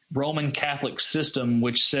Roman Catholic system,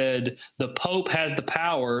 which said the Pope has the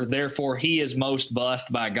power, therefore he is most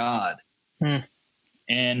blessed by God.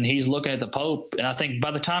 And he's looking at the Pope, and I think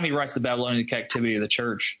by the time he writes the Babylonian Captivity of the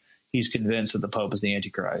Church, he's convinced that the Pope is the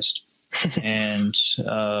Antichrist. And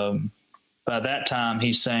by that time,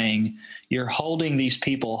 he's saying, you're holding these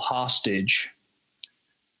people hostage,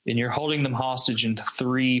 and you're holding them hostage in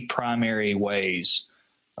three primary ways.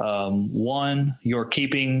 One, you're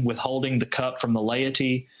withholding the cup from the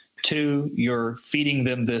laity. Two, you're feeding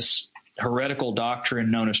them this heretical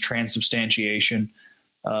doctrine known as transubstantiation.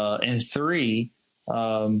 And three,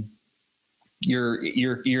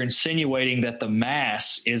 you're insinuating that the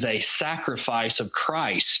Mass is a sacrifice of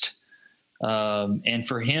Christ. And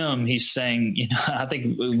for him, he's saying, I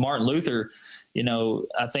think Martin Luther,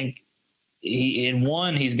 I think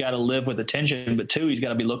he's got to live with the tension, but two, he's got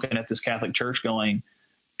to be looking at this Catholic Church going,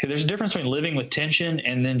 okay, there's a difference between living with tension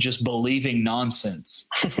and then just believing nonsense.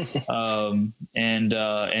 And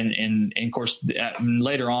of course,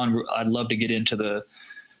 later on, I'd love to get into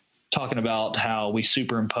talking about how we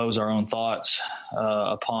superimpose our own thoughts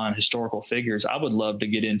upon historical figures. I would love to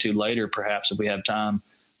get into later, perhaps if we have time,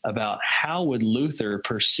 about how would Luther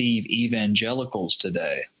perceive evangelicals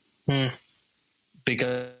today?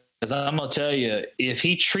 Because I'm going to tell you, if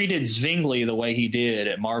he treated Zwingli the way he did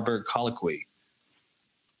at Marburg Colloquy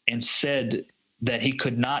and said that he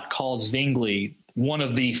could not call Zwingli one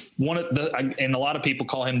of the, and a lot of people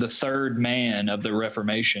call him the third man of the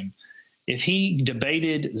Reformation. If he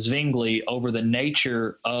debated Zwingli over the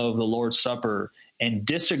nature of the Lord's Supper and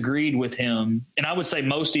disagreed with him, and I would say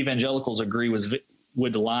most evangelicals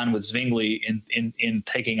would align with Zwingli in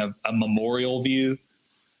taking a memorial view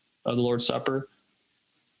of the Lord's Supper.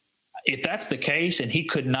 If that's the case, and he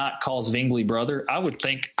could not call Zwingli brother, I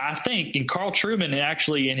think in Carl Trueman,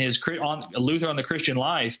 actually in his Luther on the Christian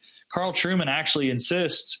Life, Carl Trueman actually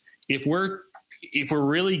insists if we're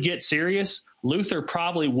really get serious, Luther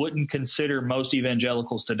probably wouldn't consider most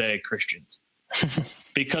evangelicals today Christians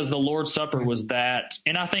because the Lord's Supper was that.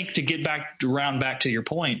 And I think to get back to your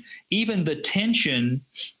point, even the tension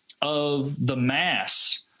of the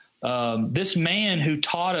Mass this man who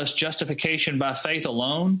taught us justification by faith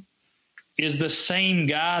alone is the same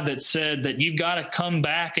guy that said that you've got to come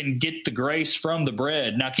back and get the grace from the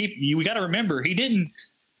bread. Now, we got to remember,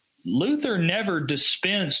 Luther never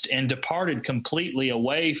dispensed and departed completely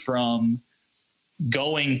away from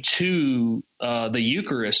going to the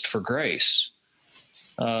Eucharist for grace.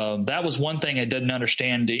 That was one thing I didn't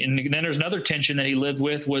understand. And then there's another tension that he lived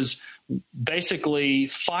with, was basically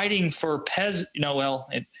fighting for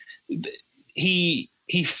he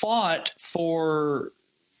fought for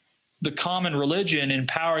the common religion,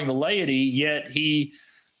 empowering the laity, yet he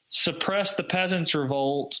suppressed the peasants'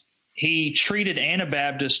 revolt. He treated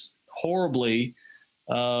Anabaptists horribly.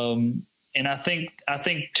 And I think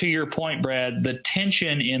to your point, Brad, the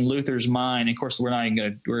tension in Luther's mind, of course, we're not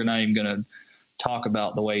even going to talk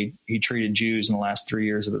about the way he treated Jews in the last 3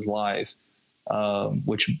 years of his life,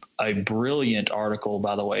 which a brilliant article,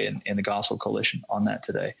 by the way, in the Gospel Coalition on that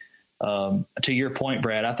today. To your point,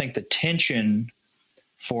 Brad, I think the tension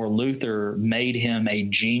for Luther made him a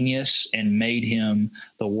genius and made him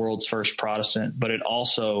the world's first Protestant, but it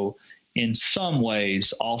also, in some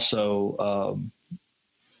ways, also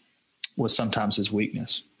was sometimes his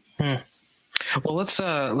weakness. Well,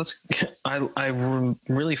 I'm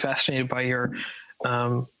really fascinated by your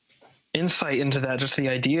insight into that, just the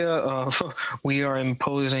idea of we are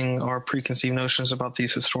imposing our preconceived notions about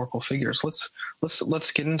these historical figures.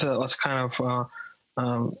 Let's get into that. Let's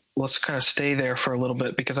kind of stay there for a little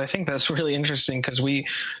bit, because I think that's really interesting, because we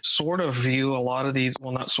sort of view a lot of these,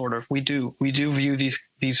 well, not sort of, we do view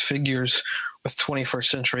these figures with 21st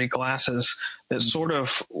century glasses that sort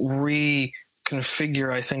of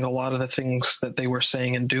reconfigure, I think, a lot of the things that they were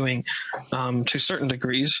saying and doing to certain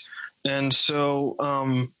degrees. And so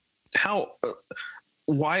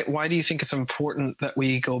why do you think it's important that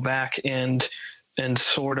we go back and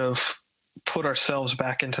sort of put ourselves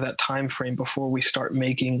back into that time frame before we start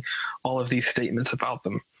making all of these statements about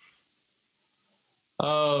them?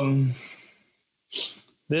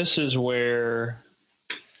 This is where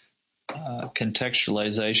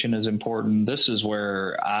contextualization is important. This is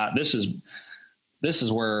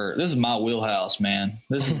my wheelhouse, man.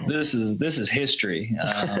 This is history.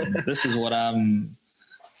 This is what I'm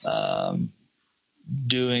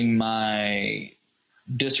doing my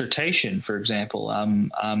dissertation, for example.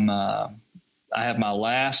 I have my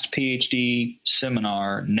last PhD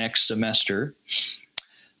seminar next semester.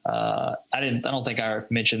 I don't think I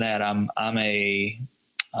mentioned that. I'm a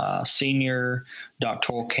senior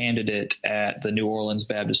doctoral candidate at the New Orleans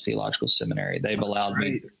Baptist Theological Seminary. They've allowed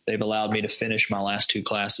me to finish my last two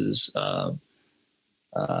classes via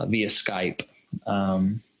Skype.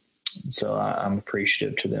 So I'm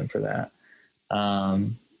appreciative to them for that.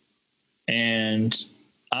 And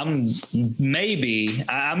I may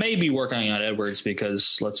be working on Edwards,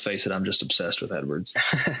 because let's face it, I'm just obsessed with Edwards.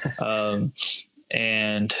 But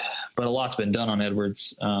a lot's been done on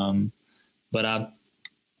Edwards. But I'm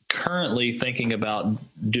currently thinking about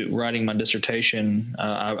writing my dissertation.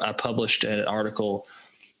 I published an article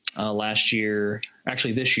this year,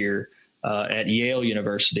 at Yale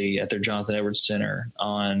University at their Jonathan Edwards Center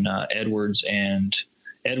on Edwards and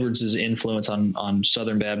Edwards' influence on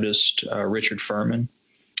Southern Baptist Richard Furman.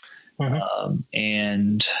 Mm-hmm.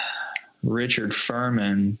 And Richard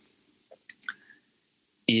Furman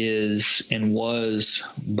is and was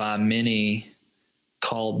by many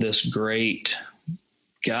called this great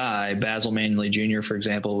guy, Basil Manley Jr., for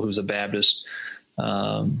example, who's a Baptist,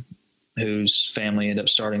 whose family ended up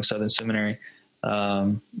starting Southern Seminary.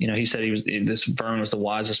 He said this Furman was the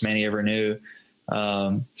wisest man he ever knew.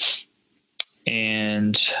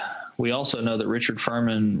 And we also know that Richard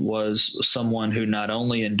Furman was someone who not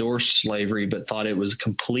only endorsed slavery, but thought it was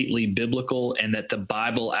completely biblical and that the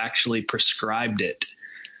Bible actually prescribed it.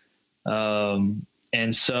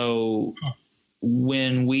 And so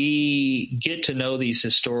when we get to know these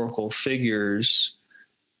historical figures,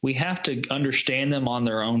 we have to understand them on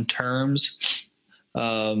their own terms.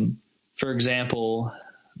 For example,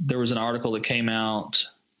 there was an article that came out,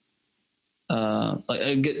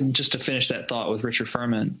 just to finish that thought with Richard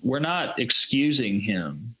Furman, we're not excusing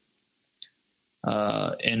him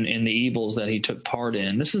in the evils that he took part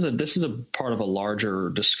in. This is a part of a larger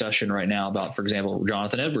discussion right now about, for example,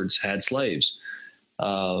 Jonathan Edwards had slaves.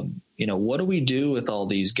 What do we do with all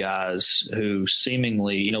these guys who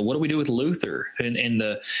seemingly, what do we do with Luther?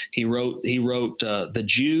 He wrote The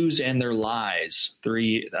Jews and Their Lies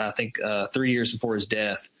 3 years before his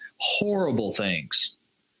death. Horrible things.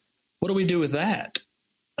 What do we do with that?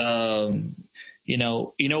 You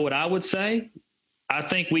know what I would say? I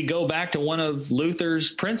think we go back to one of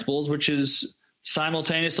Luther's principles, which is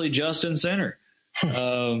simultaneously just and sinner.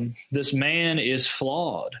 This man is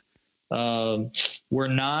flawed. We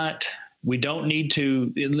don't need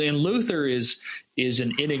to, and Luther is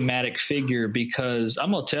an enigmatic figure, because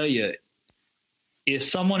I'm going to tell you, if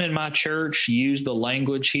someone in my church used the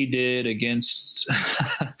language he did against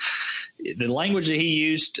the language that he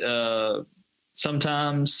used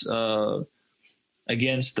sometimes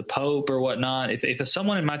against the Pope or whatnot, if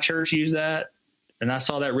someone in my church used that and I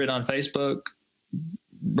saw that written on Facebook,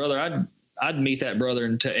 brother, I'd meet that brother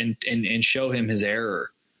and show him his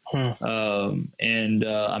error. I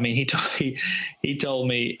mean, he told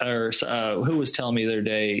me, or who was telling me the other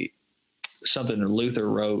day, something that Luther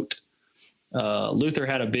wrote. Luther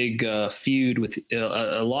had a big feud with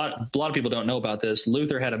a lot of people don't know about this.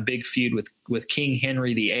 Luther had a big feud with King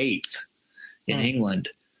Henry VIII in England,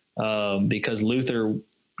 because Luther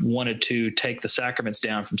wanted to take the sacraments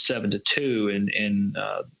down from 7 to 2. And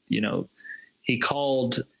he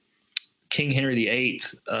called King Henry VIII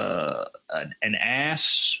an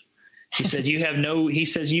ass. He said, you have no,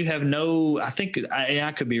 I think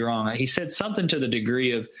I could be wrong. He said something to the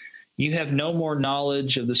degree of, you have no more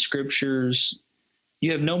knowledge of the scriptures.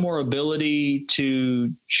 You have no more ability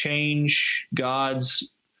to change God's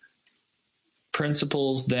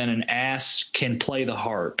principles than an ass can play the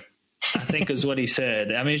harp, I think is what he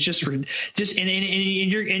said. I mean, it's just and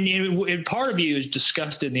part of you is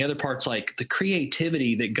disgusted, and the other part's like, the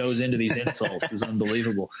creativity that goes into these insults is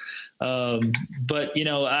unbelievable. But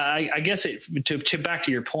I guess to back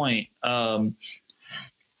to your point,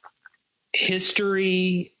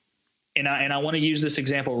 history. And I want to use this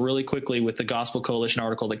example really quickly with the Gospel Coalition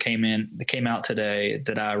article that came out today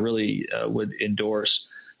that I really would endorse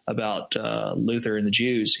about Luther and the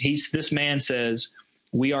Jews. This man says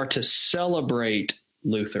we are to celebrate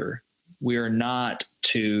Luther. We are not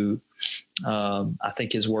to, I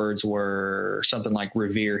think his words were something like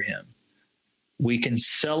revere him. We can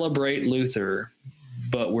celebrate Luther,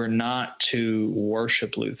 but we're not to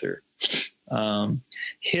worship Luther.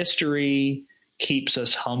 History keeps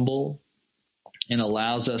us humble and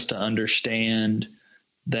allows us to understand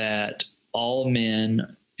that all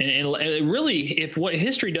men, and really, if what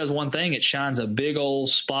history does one thing, it shines a big old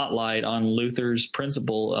spotlight on Luther's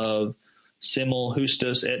principle of simul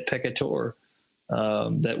justus et peccator,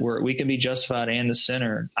 that we can be justified and the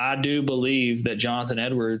sinner. I do believe that Jonathan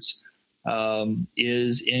Edwards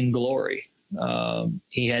is in glory.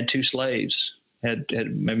 He had 2 slaves, had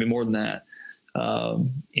maybe more than that.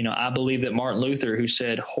 I believe that Martin Luther, who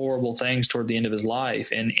said horrible things toward the end of his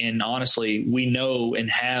life, and honestly, we know and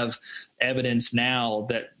have evidence now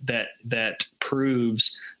that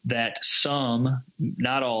proves that some,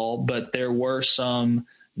 not all, but there were some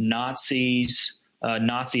Nazi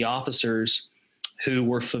officers who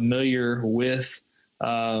were familiar with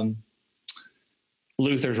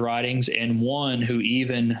Luther's writings, and one who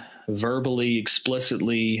even verbally,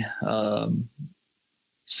 explicitly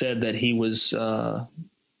said that he was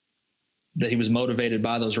motivated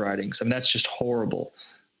by those writings. I mean, that's just horrible.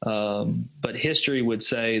 But history would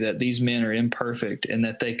say that these men are imperfect, and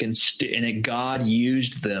that they can, and that God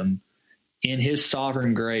used them in His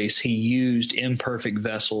sovereign grace. He used imperfect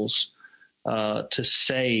vessels to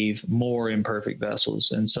save more imperfect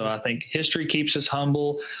vessels. And so I think history keeps us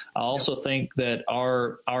humble. I also think that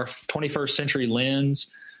our 21st century lens,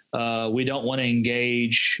 we don't want to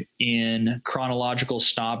engage in chronological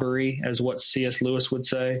snobbery, as what C.S. Lewis would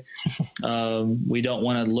say. We don't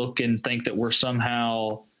want to look and think that we're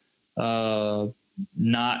somehow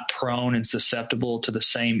not prone and susceptible to the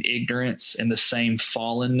same ignorance and the same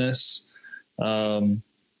fallenness. And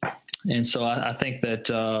so I think that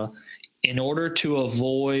in order to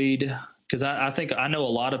avoid, because I know a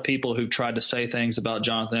lot of people who've tried to say things about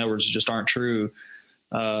Jonathan Edwards just aren't true.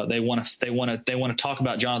 They want to talk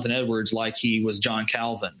about Jonathan Edwards like he was John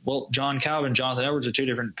Calvin. Well, John Calvin and Jonathan Edwards are 2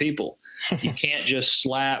 different people. You can't just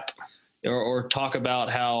slap or talk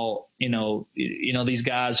about how these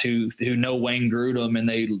guys who know Wayne Grudem and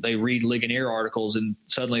they read Ligonier articles and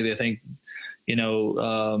suddenly they think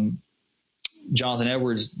Jonathan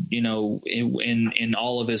Edwards, in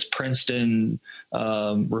all of his Princeton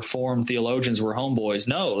Reformed theologians were homeboys.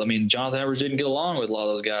 No, I mean, Jonathan Edwards didn't get along with a lot of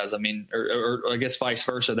those guys. I mean, or I guess vice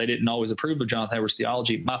versa. They didn't always approve of Jonathan Edwards'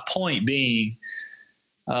 theology. My point being,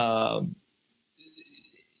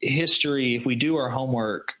 history, if we do our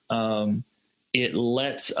homework, it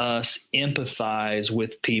lets us empathize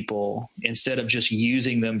with people instead of just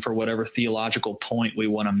using them for whatever theological point we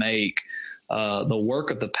want to make. The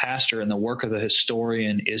work of the pastor and the work of the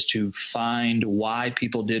historian is to find why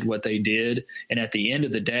people did what they did. And at the end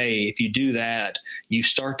of the day, if you do that, you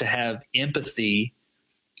start to have empathy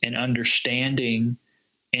and understanding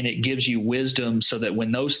and it gives you wisdom so that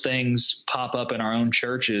when those things pop up in our own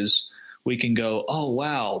churches, we can go, oh,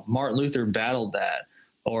 wow, Martin Luther battled that,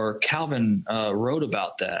 or Calvin wrote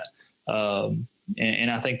about that.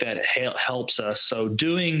 And I think that helps us. So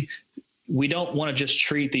we don't want to just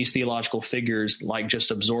treat these theological figures like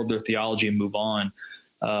just absorb their theology and move on.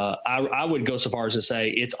 I would go so far as to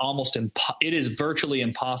say it is virtually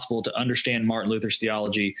impossible to understand Martin Luther's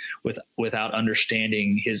theology without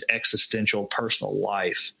understanding his existential personal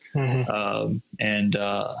life. Mm-hmm.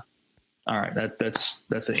 All right, that's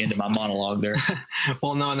the end of my monologue there.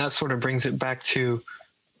 Well, no, and that sort of brings it back to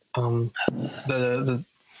the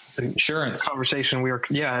assurance conversation we were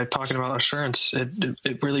talking about assurance.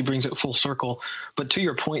 It really brings it full circle. But to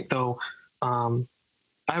your point, though,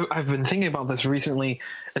 I've been thinking about this recently,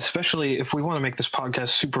 especially if we want to make this podcast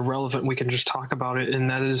super relevant, we can just talk about it.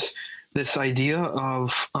 And that is this idea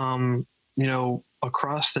of,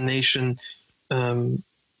 across the nation,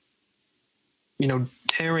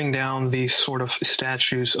 tearing down these sort of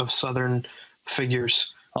statues of Southern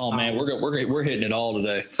figures. Oh man, we're hitting it all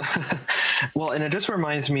today. Well, and it just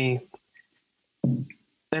reminds me,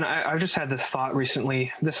 and I've just had this thought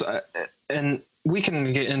recently, and we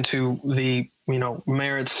can get into the,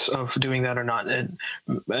 merits of doing that or not, and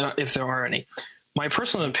if there are any. My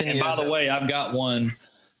personal opinion. And by the way, I've got one.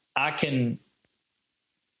 I can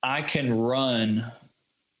run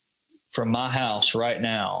from my house right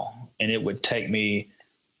now, and it would take me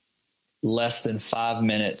less than 5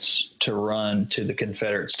 minutes to run to the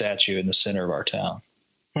Confederate statue in the center of our town.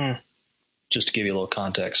 Just to give you a little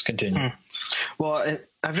context. Continue. Well,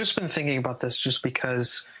 I've just been thinking about this just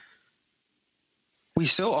because we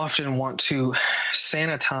so often want to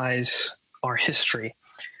sanitize our history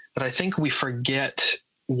that I think we forget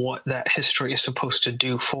what that history is supposed to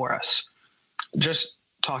do for us. Just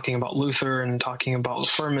talking about Luther and talking about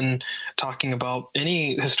Furman, talking about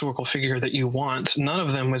any historical figure that you want, none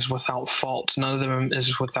of them is without fault. None of them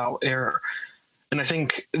is without error. And I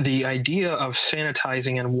think the idea of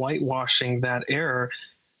sanitizing and whitewashing that error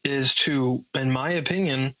is to, in my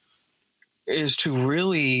opinion, is to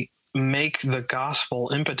really make the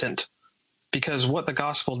gospel impotent. Because what the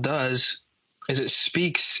gospel does is it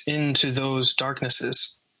speaks into those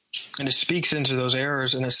darknesses and it speaks into those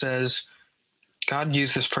errors, and it says, God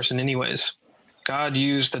used this person anyways. God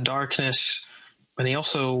used the darkness, and he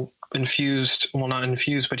also not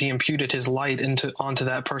infused, but he imputed his light onto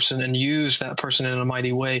that person and used that person in a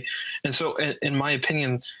mighty way. And so in my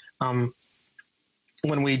opinion,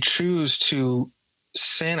 when we choose to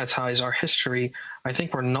sanitize our history, I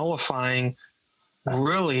think we're nullifying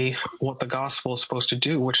really what the gospel is supposed to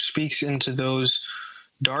do, which speaks into those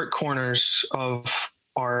dark corners of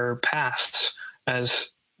our pasts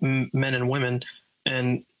as men and women.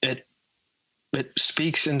 And it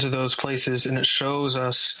speaks into those places, and it shows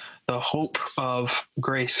us the hope of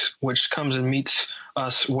grace, which comes and meets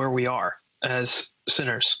us where we are as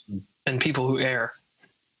sinners and people who err.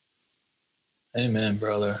 Amen,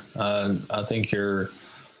 brother. I think and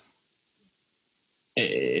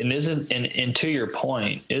to your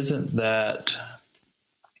point, isn't that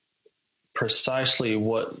precisely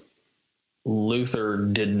what Luther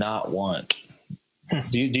did not want?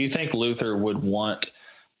 Do you think Luther would want,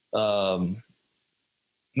 matter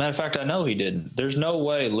of fact, I know he didn't. There's no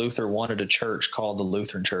way Luther wanted a church called the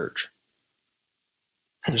Lutheran Church.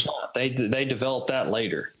 There's not. They developed that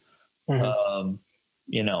later. Mm-hmm.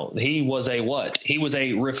 He was a what? He was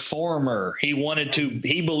a reformer. He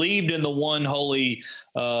believed in the one holy,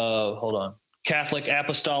 Catholic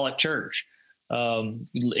Apostolic Church. Yaroslav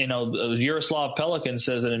Pelikan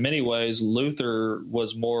says that in many ways Luther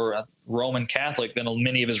was more Roman Catholic than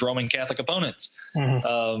many of his Roman Catholic opponents.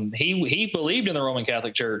 Mm-hmm. He believed in the Roman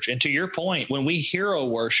Catholic Church. And to your point, when we hero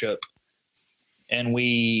worship and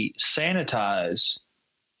we sanitize,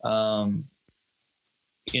 I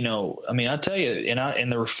tell you, in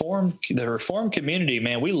the Reformed community,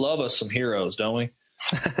 man, we love us some heroes, don't we?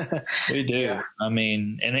 We do. Yeah. I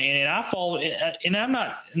mean, and I fall, and I'm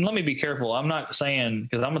not, and let me be careful. I'm not saying,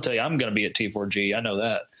 because I'm going to tell you, I'm going to be at T4G. I know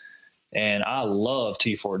that. And I love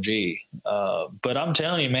T4G. But I'm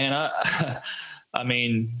telling you, man, I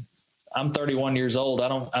mean, I'm 31 years old. I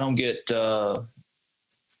don't get, I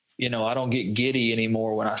don't get giddy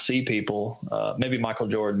anymore when I see people, maybe Michael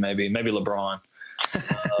Jordan, maybe LeBron.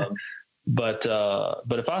 But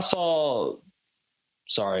if I saw,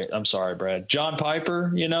 I'm sorry, Brad, John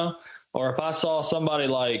Piper, or if I saw somebody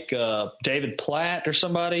like David Platt or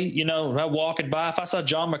somebody, walking by, if I saw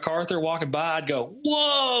John MacArthur walking by, I'd go,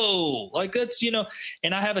 whoa, like that's,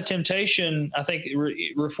 and I have a temptation. I think the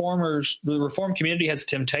Reformed community has a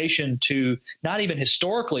temptation to, not even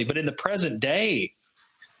historically, but in the present day,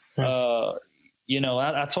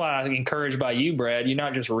 That's why I'm encouraged by you, Brad. You're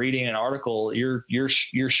not just reading an article; you're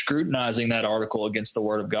scrutinizing that article against the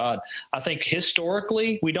Word of God. I think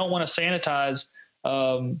historically, we don't want to sanitize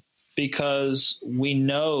because we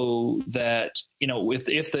know that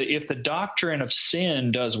if the doctrine of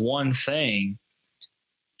sin does one thing,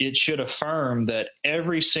 it should affirm that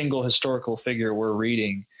every single historical figure we're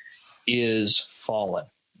reading is fallen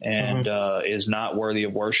and is not worthy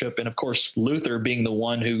of worship. And of course, Luther being the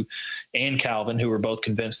one who, and Calvin, who were both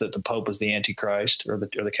convinced that the Pope was the Antichrist, or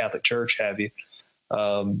the Catholic Church, have you?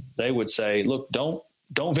 They would say, "Look, don't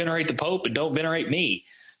venerate the Pope and don't venerate me."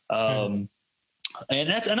 And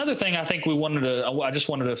that's another thing I think I just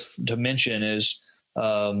wanted to mention is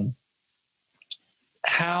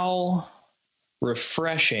how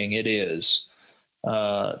refreshing it is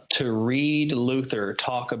to read Luther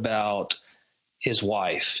talk about his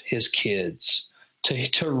wife, his kids,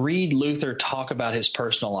 to read Luther talk about his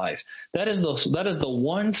personal life. That is the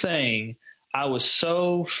one thing I was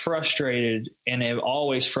so frustrated and have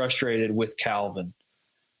always frustrated with Calvin.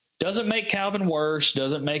 Doesn't make Calvin worse,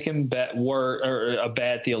 doesn't make him or a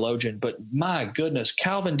bad theologian, but my goodness,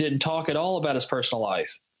 Calvin didn't talk at all about his personal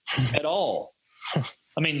life at all.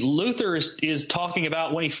 I mean, Luther is talking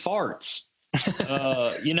about when he farts.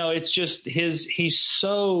 It's just he's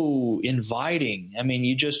so inviting. I mean,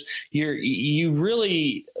 I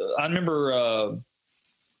remember, I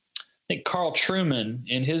think Carl Trueman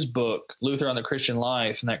in his book, Luther on the Christian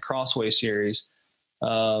Life, in that Crossway series,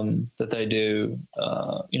 that they do,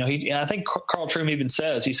 I think Carl Trueman even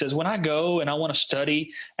says, when I go and I want to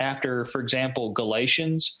study after, for example,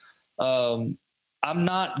 Galatians, I'm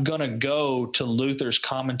not going to go to Luther's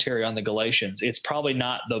commentary on the Galatians. It's probably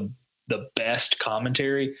not the best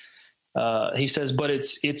commentary. He says, but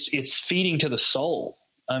it's feeding to the soul.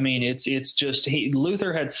 I mean, it's just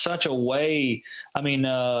Luther had such a way. I mean,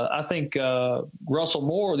 I think Russell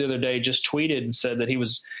Moore the other day just tweeted and said that he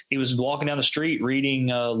was walking down the street reading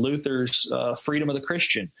Luther's Freedom of the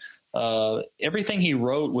Christian. Everything he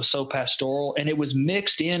wrote was so pastoral, and it was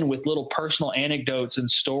mixed in with little personal anecdotes and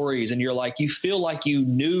stories. And you're like, you feel like you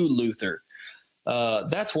knew Luther.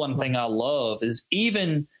 That's one thing I love is,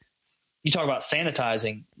 even you talk about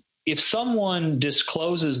sanitizing. If someone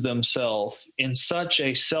discloses themselves in such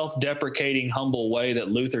a self-deprecating, humble way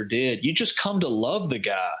that Luther did, you just come to love the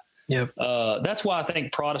guy. Yep. That's why I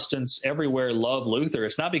think Protestants everywhere love Luther.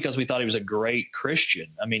 It's not because we thought he was a great Christian.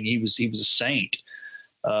 I mean, he was a saint.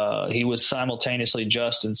 He was simultaneously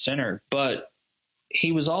just and sinner, but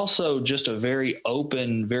he was also just a very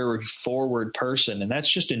open, very forward person. And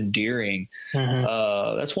that's just endearing.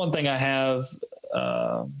 That's one thing I have.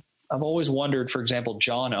 I've always wondered, for example,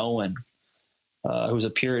 John Owen, who was a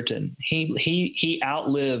Puritan, he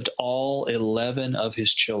outlived all 11 of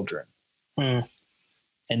his children and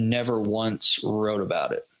never once wrote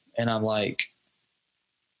about it. And I'm like,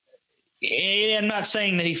 I'm not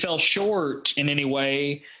saying that he fell short in any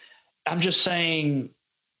way. I'm just saying,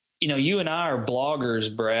 you and I are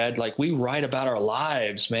bloggers, Brad. Like, we write about our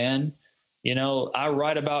lives, man. I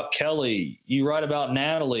write about Kelly. You write about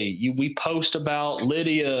Natalie. We post about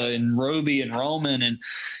Lydia and Roby and Roman. And,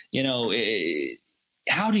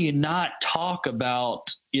 how do you not talk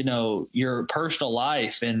about, your personal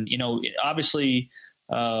life? And, obviously,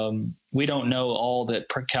 we don't know all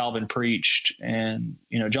that Calvin preached. And,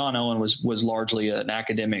 John Owen was largely an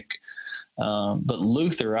academic. But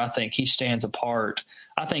Luther, I think he stands apart.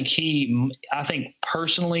 I think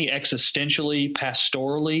personally, existentially,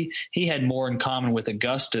 pastorally, he had more in common with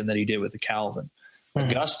Augustine than he did with the Calvin.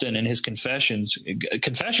 Augustine and his Confessions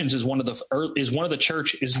is one of the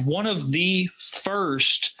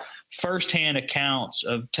firsthand accounts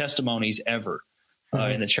of testimonies ever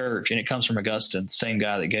in the church, and it comes from Augustine, the same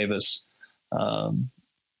guy that gave us, who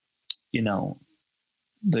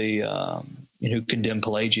condemned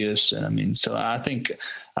Pelagius. And I mean, so I think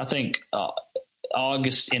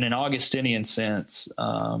in an Augustinian sense,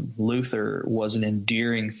 Luther was an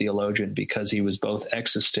endearing theologian because he was both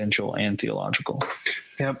existential and theological.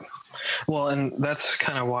 Yep. Well, and that's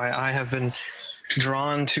kind of why I have been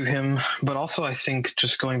drawn to him. But also, I think,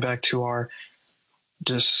 just going back to our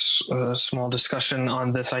small discussion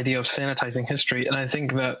on this idea of sanitizing history, and I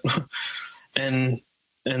think that in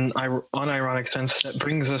an unironic sense, that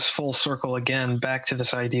brings us full circle again back to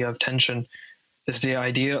this idea of tension, is the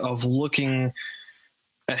idea of looking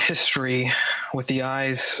at history with the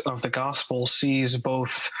eyes of the gospel sees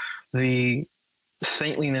both the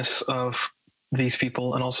saintliness of these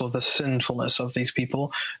people and also the sinfulness of these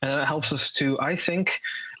people. And it helps us to, I think,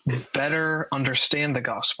 better understand the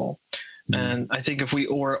gospel. And I think if we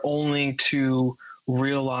were only to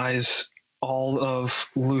realize all of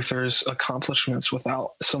Luther's accomplishments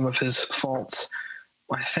without some of his faults,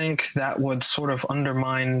 I think that would sort of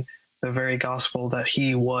undermine the very gospel that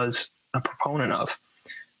he was a proponent of.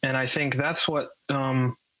 And I think that's what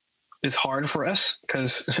is hard for us,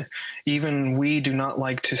 because even we do not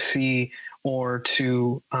like to see or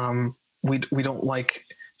to we don't like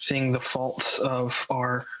seeing the faults of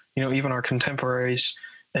our, even our contemporaries,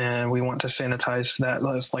 and we want to sanitize that.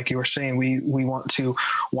 Like you were saying, we want to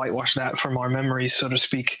whitewash that from our memories, so to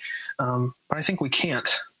speak. But I think we can't,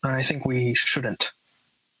 and I think we shouldn't.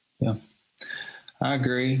 Yeah, I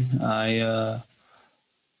agree. I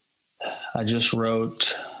just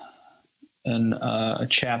wrote a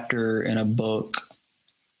chapter in a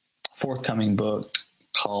forthcoming book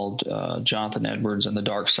called Jonathan Edwards and the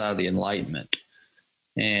Dark Side of the Enlightenment.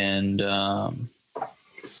 And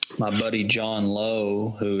my buddy John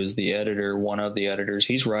Lowe, who is the editor, one of the editors,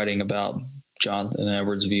 he's writing about Jonathan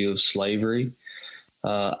Edwards' view of slavery.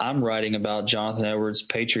 I'm writing about Jonathan Edwards'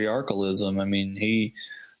 patriarchalism. I mean,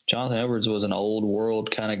 Jonathan Edwards was an old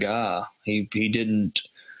world kind of guy. He didn't.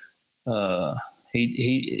 Our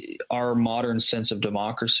modern sense of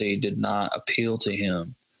democracy did not appeal to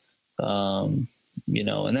him. And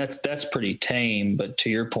that's pretty tame. But to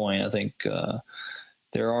your point, I think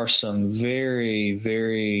there are some very,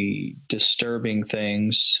 very disturbing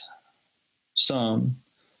things.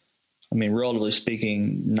 Relatively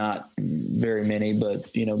speaking, not very many,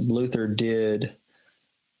 but Luther did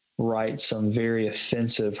write some very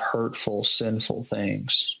offensive, hurtful, sinful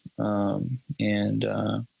things. I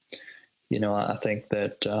think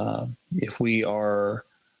that if we are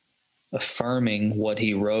affirming what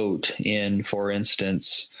he wrote in, for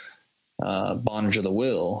instance, Bondage of the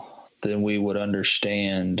Will, then we would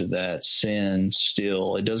understand that sin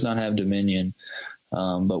still, it does not have dominion,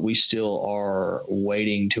 but we still are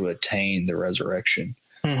waiting to attain the resurrection.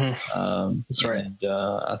 Mm-hmm. That's right. And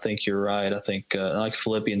I think you're right. I think like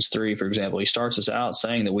Philippians 3, for example, he starts us out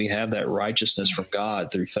saying that we have that righteousness from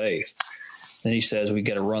God through faith. Then he says we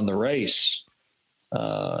got to run the race.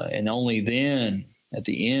 And only then, at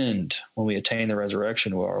the end, when we attain the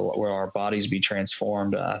resurrection, will our bodies be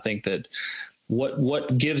transformed. I think that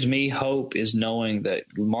what gives me hope is knowing that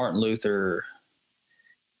Martin Luther,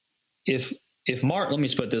 let me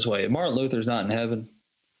put it this way, if Martin Luther's not in heaven,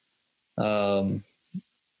 I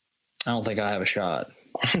don't think I have a shot.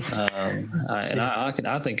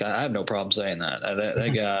 I think I have no problem saying that.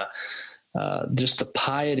 That guy, just the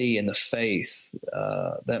piety and the faith,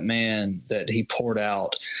 that man that he poured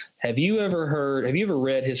out. Have you ever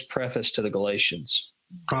read his preface to the Galatians?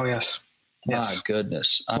 Oh, yes. My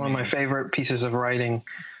goodness. One of my favorite pieces of writing.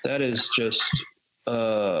 That is just,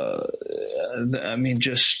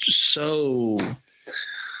 just so,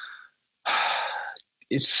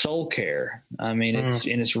 it's soul care.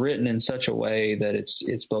 It's written in such a way that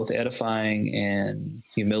it's both edifying and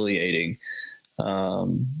humiliating.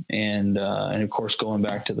 And of course, going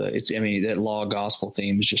back to that law gospel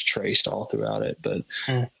theme is just traced all throughout it. But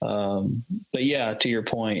yeah, to your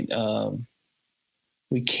point,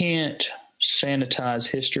 we can't sanitize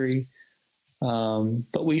history,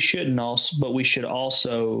 but we should also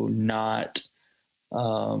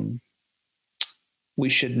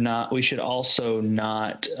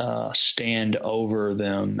not stand over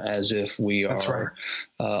them as if we are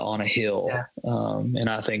on a hill. Yeah. And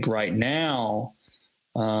I think right now,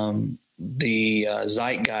 the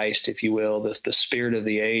zeitgeist, if you will, the spirit of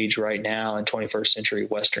the age right now in 21st century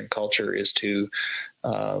Western culture is to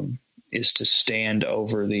stand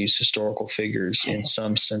over these historical figures in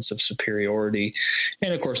some sense of superiority.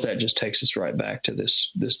 And of course, that just takes us right back to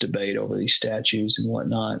this debate over these statues and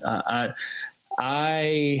whatnot.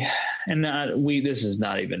 I am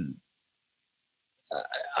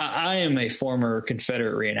a former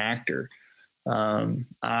Confederate reenactor.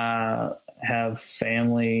 I have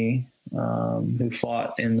family who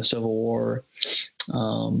fought in the Civil War.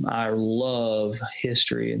 I love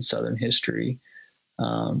history and Southern history,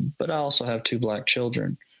 but I also have 2 black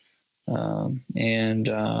children, and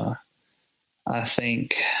I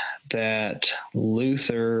think that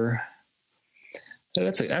Luther.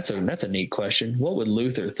 That's a neat question. What would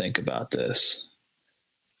Luther think about this?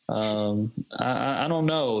 I don't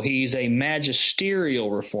know. He's a magisterial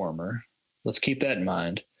reformer. Let's keep that in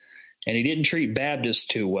mind. And he didn't treat Baptists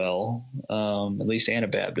too well, at least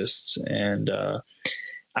Anabaptists. And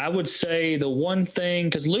I would say the one thing,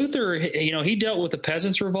 because Luther, he dealt with the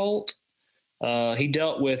Peasants' Revolt. He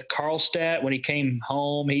dealt with Karlstadt when he came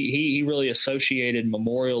home. He really associated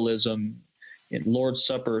memorialism in Lord's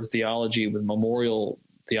Supper theology with memorial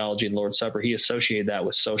theology in Lord's Supper. He associated that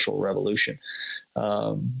with social revolution.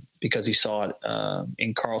 because he saw it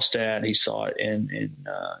in Karlstadt. He saw it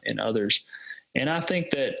in others. And I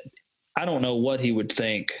think that I don't know what he would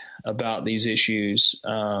think about these issues.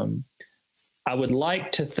 I would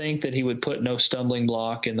like to think that he would put no stumbling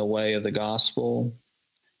block in the way of the gospel.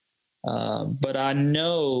 But I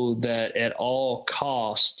know that at all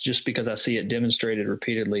costs, just because I see it demonstrated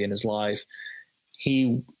repeatedly in his life,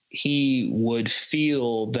 he would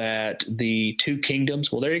feel that the two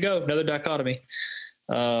kingdoms, well, there you go, another dichotomy.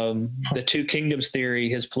 The two kingdoms theory,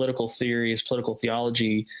 his political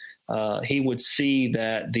theology, he would see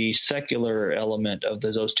that the secular element of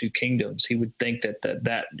those two kingdoms, he would think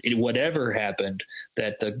that whatever happened,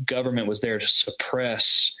 that the government was there to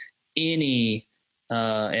suppress any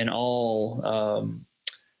and all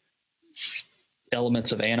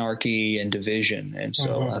elements of anarchy and division. And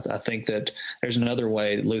so I think that there's another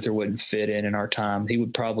way that Luther wouldn't fit in our time.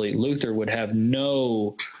 Luther would have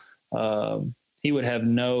no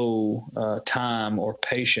time or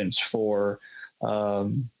patience for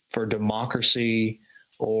democracy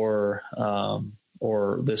or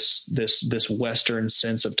this Western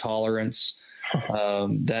sense of tolerance.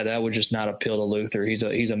 That would just not appeal to Luther.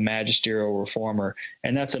 He's a magisterial reformer,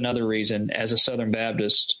 and that's another reason. As a Southern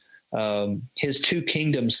Baptist, his two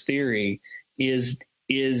kingdoms theory is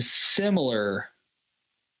similar,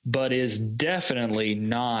 but is definitely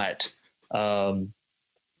not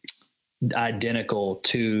identical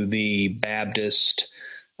to the Baptist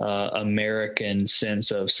American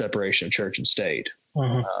sense of separation of church and state.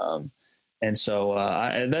 And so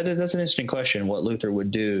that's an interesting question, what Luther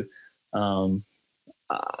would do.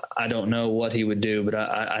 I don't know what he would do, but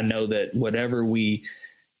I know that whenever we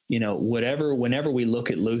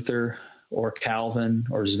look at Luther or Calvin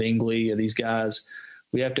or Zwingli or these guys,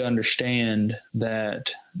 we have to understand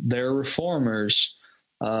that they're reformers,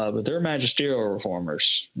 but they're magisterial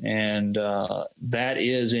reformers. And that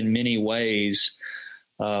is in many ways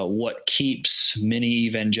what keeps many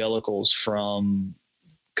evangelicals from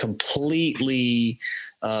completely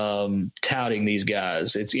touting these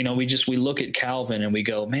guys. It's, we look at Calvin and we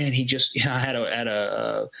go, man, I had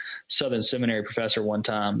a Southern Seminary professor one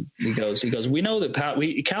time. He goes, we know that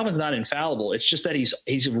Calvin's not infallible. It's just that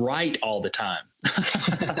he's right all the time.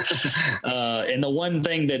 And the one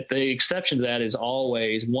thing that the exception to that is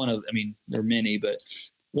always there are many, but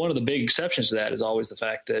one of the big exceptions to that is always the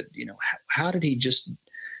fact that, how did he just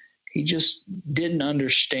didn't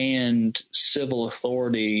understand civil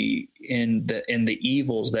authority in the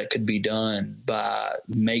evils that could be done by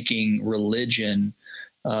making religion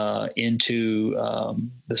into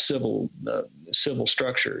the civil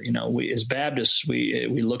structure. We as Baptists,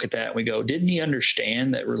 we look at that and we go, didn't he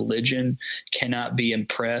understand that religion cannot be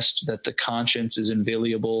impressed, that the conscience is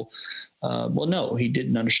inviolable? Well, no, he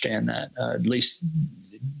didn't understand that. At least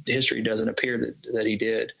history doesn't appear that he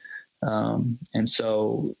did. And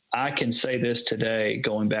so I can say this today,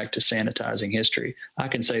 going back to sanitizing history, I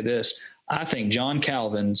can say this. I think John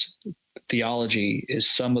Calvin's theology is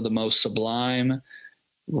some of the most sublime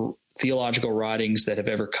theological writings that have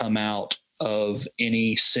ever come out of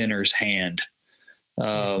any sinner's hand.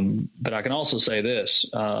 But I can also say this,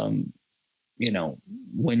 when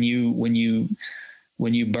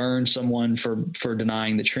you burn someone for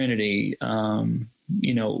denying the Trinity,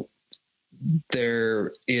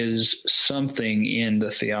 there is something in the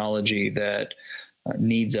theology that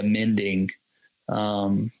needs amending.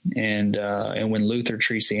 And when Luther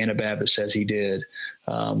treats the Anabaptists as he did,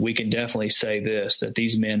 we can definitely say this, that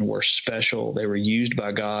these men were special. They were used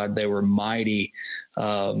by God. They were mighty.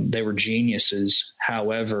 They were geniuses.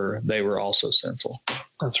 However, they were also sinful.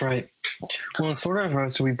 That's right. Well, it's sort of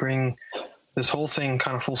as we bring this whole thing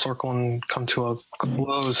kind of full circle and come to a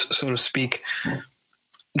close, so to speak,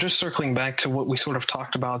 just circling back to what we sort of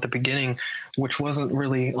talked about at the beginning, which wasn't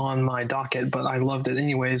really on my docket, but I loved it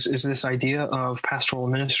anyways, is this idea of pastoral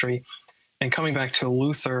ministry and coming back to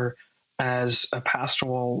Luther as a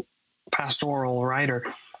pastoral writer.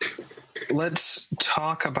 Let's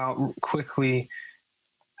talk about quickly,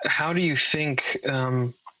 how do you think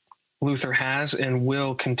Luther has and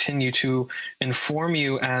will continue to inform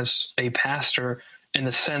you as a pastor in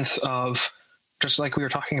the sense of, just like we were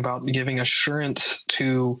talking about, giving assurance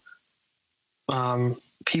to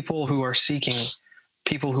people who are seeking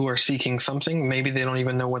something. Maybe they don't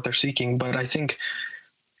even know what they're seeking, but I think,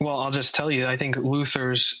 I'll just tell you, I think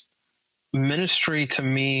Luther's ministry to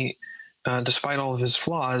me, despite all of his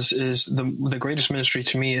flaws, is the greatest ministry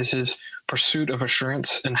to me is his pursuit of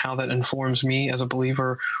assurance and how that informs me as a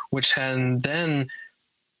believer, which then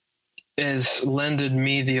has lended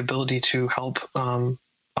me the ability to help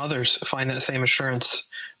others find that same assurance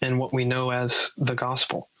in what we know as the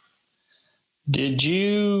gospel. Let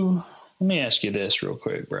me ask you this real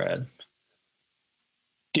quick, Brad.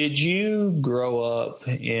 Did you grow up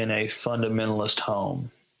in a fundamentalist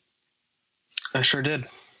home? I sure did.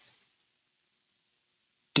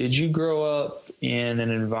 Did you grow up in an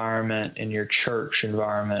environment, in your church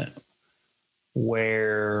environment,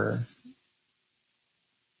 where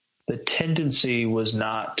the tendency was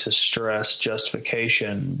not to stress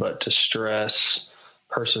justification, but to stress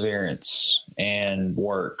perseverance and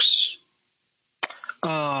works?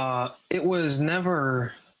 It was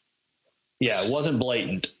never. Yeah, it wasn't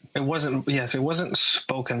blatant. It wasn't. Yes, it wasn't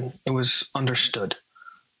spoken. It was understood.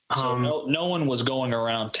 So no one was going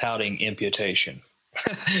around touting imputation.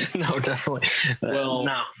 No, definitely. Well,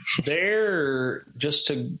 no. There, just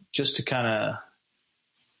to kind of,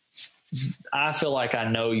 I feel like I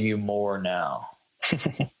know you more now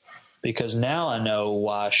because now I know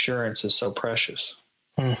why assurance is so precious.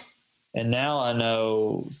 And now I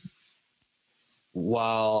know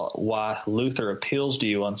why Luther appeals to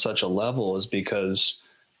you on such a level is because,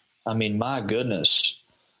 I mean, my goodness,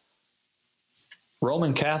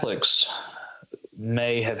 Roman Catholics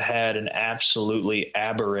may have had an absolutely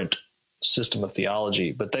aberrant system of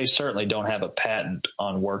theology, but they certainly don't have a patent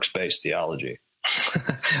on works-based theology.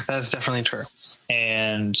 That's definitely true.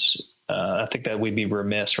 And I think that we'd be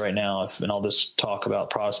remiss right now if in all this talk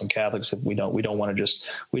about Protestant Catholics, if we're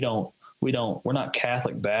not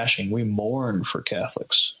Catholic bashing. We mourn for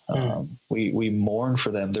Catholics. We mourn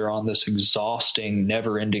for them. They're on this exhausting,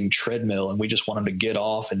 never ending treadmill, and we just want them to get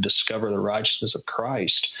off and discover the righteousness of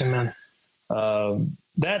Christ. Amen.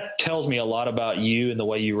 That tells me a lot about you and the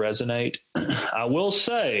way you resonate. I will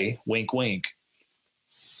say, wink, wink,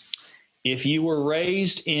 if you were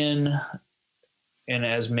raised in, and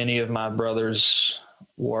as many of my brothers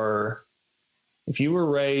were, if you were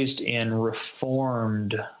raised in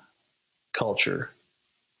Reformed culture,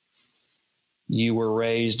 you were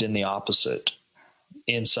raised in the opposite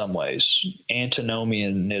in some ways.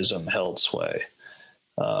 Antinomianism held sway.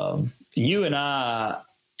 You and I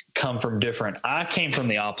come from different. I came from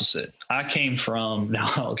the opposite. I came from,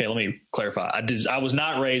 now, okay, let me clarify. I was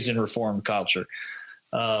not raised in Reformed culture.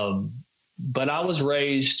 But I was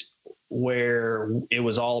raised where it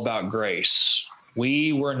was all about grace.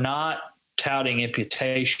 We were not touting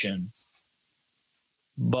imputation,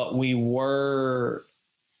 but we were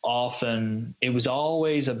often, it was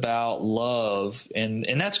always about love,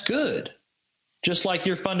 and that's good. Just like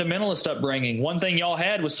your fundamentalist upbringing, one thing y'all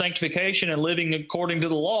had was sanctification and living according to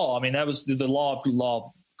the law. I mean, that was the law of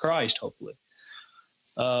Christ, hopefully.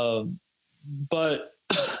 But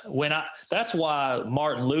that's why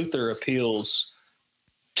Martin Luther appeals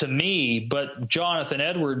to me, but Jonathan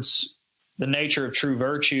Edwards, the nature of true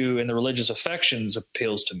virtue and the religious affections,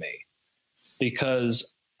 appeals to me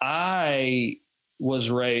because I was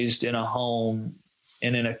raised in a home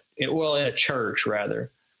and in a church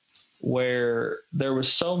rather, where there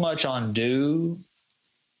was so much on there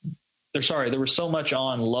was so much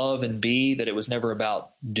on love and be that it was never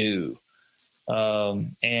about do.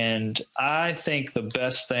 And I think the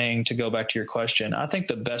best thing, to go back to your question, I think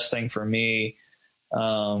the best thing for me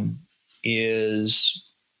is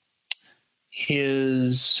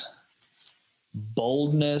his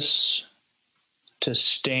boldness to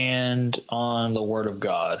stand on the word of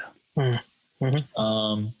God. Mm-hmm.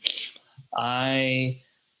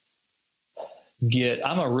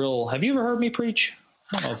 Have you ever heard me preach?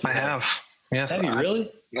 I have. Yes. Have you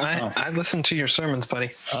really? I listen to your sermons,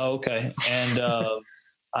 buddy. Oh, okay. And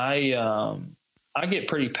I get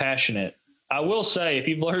pretty passionate. I will say, if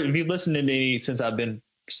you've listened to me since I've been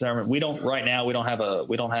sermon, we don't have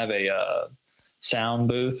a sound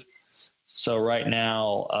booth. So right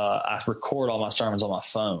now, I record all my sermons on my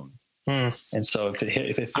phone. And so if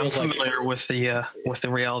it feels I'm familiar with the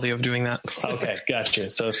reality of doing that. Okay, gotcha.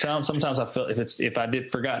 So sometimes I feel if I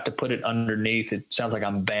forgot to put it underneath, it sounds like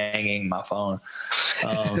I'm banging my phone.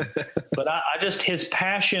 But I just his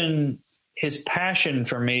passion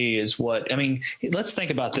for me is what I mean. Let's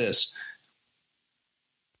think about this.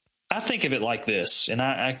 I think of it like this, and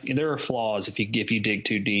there are flaws if you dig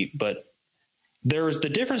too deep, but there's the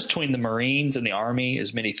difference between the Marines and the Army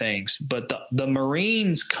is many things, but the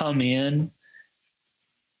Marines come in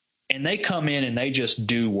and they just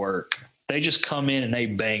do work. They just come in and they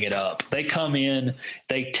bang it up. They come in,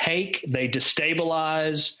 they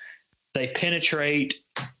destabilize, they penetrate.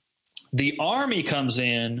 The Army comes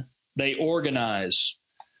in, they organize,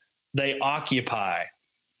 they occupy.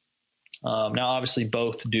 Now, obviously,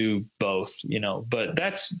 both do both, but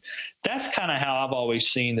that's kind of how I've always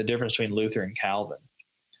seen the difference between Luther and Calvin.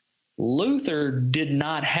 Luther did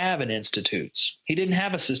not have an institutes. He didn't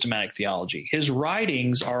have a systematic theology. His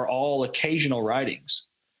writings are all occasional writings.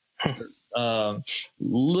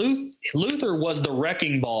 Luther was the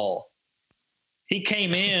wrecking ball. He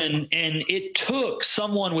came in, and it took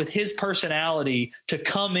someone with his personality to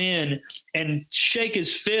come in and shake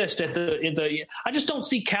his fist at the. I just don't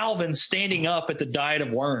see Calvin standing up at the Diet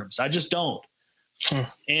of Worms. I just don't.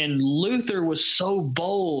 And Luther was so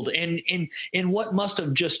bold, and what must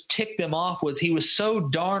have just ticked them off was he was so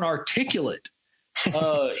darn articulate.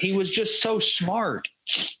 He was just so smart.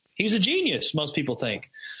 He was a genius, most people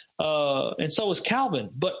think. And so was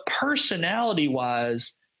Calvin. But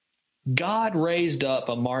personality-wise, God raised up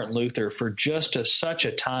a Martin Luther for just such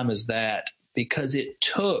a time as that, because it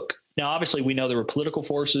took. Now, obviously, we know there were political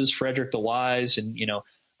forces, Frederick the Wise, and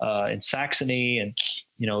in Saxony, and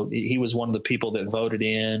he was one of the people that voted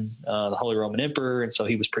in the Holy Roman Emperor, and so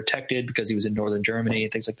he was protected because he was in northern Germany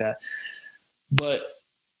and things like that. But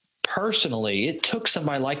personally, it took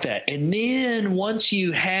somebody like that. And then once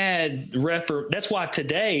you had that's why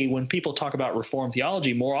today when people talk about Reformed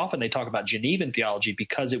theology, more often they talk about Genevan theology,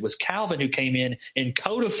 because it was Calvin who came in and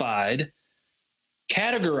codified,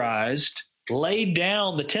 categorized, laid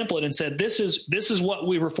down the template and said, this is what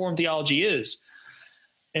Reformed theology is.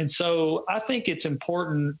 And so I think it's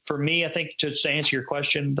important for me, I think, just to answer your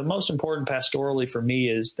question, the most important pastorally for me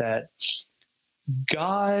is that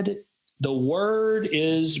God, the word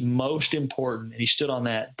is most important, and he stood on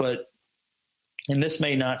that. But, and this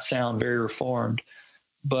may not sound very Reformed,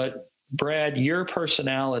 but Brad, your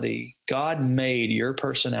personality, God made your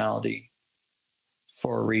personality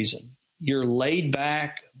for a reason. You're laid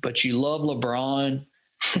back, but you love LeBron.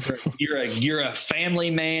 You're a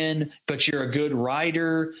family man, but you're a good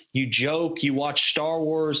writer. You joke, you watch Star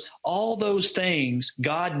Wars, all those things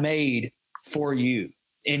God made for you.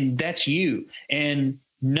 And that's you. And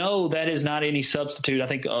no, that is not any substitute. I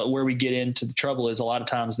think where we get into the trouble is a lot of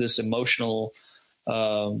times this emotional,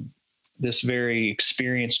 this very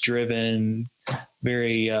experience driven,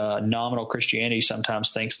 very nominal Christianity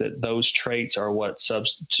sometimes thinks that those traits are what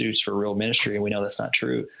substitutes for real ministry. And we know that's not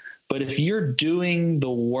true. But if you're doing the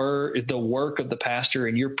work of the pastor,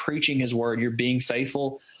 and you're preaching his word, you're being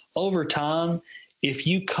faithful over time. If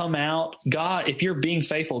you come out, if you're being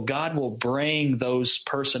faithful, God will bring those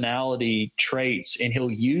personality traits and he'll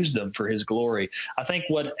use them for his glory. I think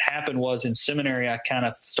what happened was in seminary, I kind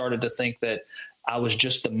of started to think that I was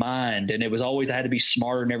just the mind, and it was always, I had to be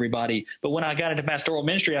smarter than everybody. But when I got into pastoral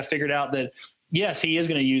ministry, I figured out that yes, he is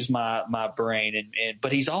going to use my brain,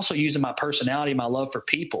 but he's also using my personality, my love for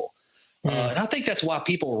people. And I think that's why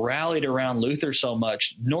people rallied around Luther so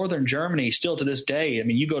much. Northern Germany, still to this day, I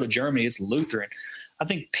mean, you go to Germany, it's Lutheran. I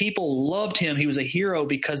think people loved him. He was a hero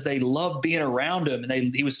because they loved being around him,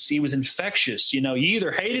 and he was infectious. You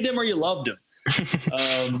either hated him or you loved him.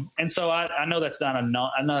 And so I know that's I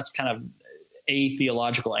know that's kind of a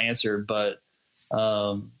theological answer, but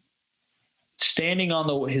standing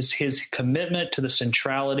on his commitment to the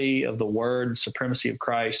centrality of the word, the supremacy of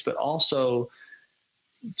Christ, but also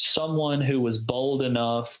someone who was bold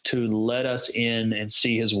enough to let us in and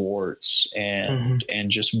see his warts and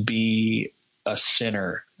just be a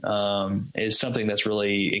sinner is something that's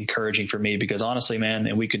really encouraging for me, because honestly, man,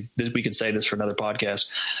 and we could say this for another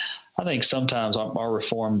podcast, I think sometimes our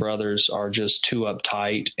Reformed brothers are just too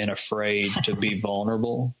uptight and afraid to be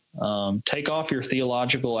vulnerable. Take off your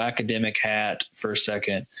theological academic hat for a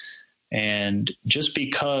second. And just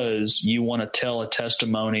because you want to tell a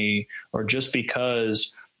testimony, or just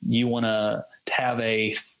because you want to have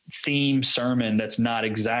a theme sermon that's not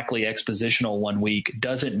exactly expositional one week,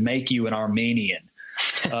 doesn't make you an Armenian.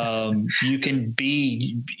 You can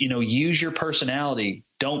be, use your personality.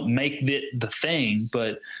 Don't make it the thing,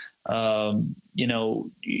 but I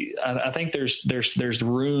think there's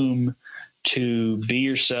room to be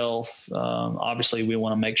yourself. Obviously, we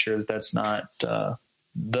want to make sure that that's not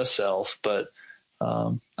the self, but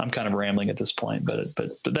I'm kind of rambling at this point.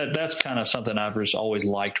 But that's kind of something I've just always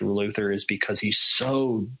liked Luther, is because he's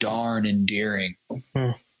so darn endearing.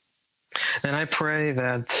 And I pray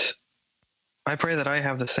that I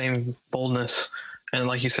have the same boldness, and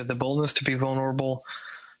like you said, the boldness to be vulnerable,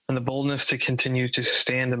 and the boldness to continue to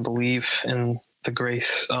stand and believe in the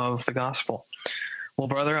grace of the gospel. Well,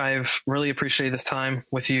 brother, I've really appreciated this time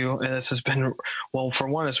with you. And this has been, well, for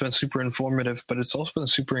one, it's been super informative, but it's also been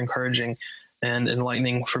super encouraging and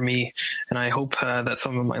enlightening for me. And I hope that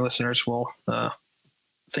some of my listeners will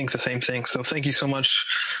think the same thing. So thank you so much.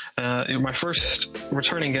 You're my first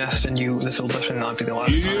returning guest, and this will definitely not be the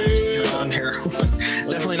last time you're on here.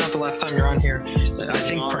 Definitely not the last time you're on here. I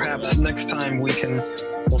think perhaps next time we can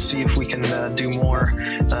we'll see if we can do more.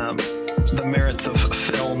 The merits of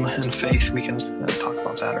film and faith, we can talk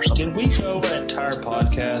about that or something. Did we go an entire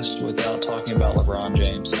podcast without talking about LeBron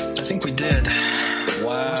James? I think we did.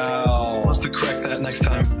 Wow. We'll have to correct that next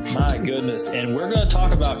time. My goodness. And we're going to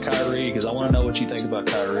talk about Kyrie because I want to know what you think about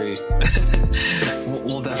Kyrie.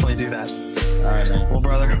 We'll definitely do that. All right, man. Well,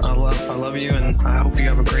 brother, I love you, and I hope you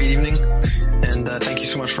have a great evening. And thank you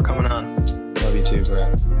so much for coming on. Love you too,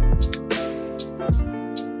 bro.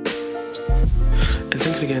 And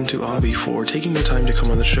thanks again to Abby for taking the time to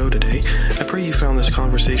come on the show today. I pray you found this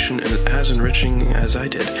conversation as enriching as I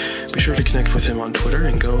did. Be sure to connect with him on Twitter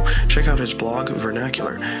and go check out his blog,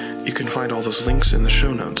 Vernacular. You can find all those links in the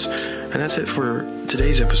show notes. And that's it for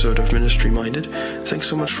today's episode of Ministry Minded. Thanks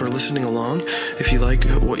so much for listening along. If you like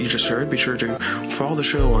what you just heard, be sure to follow the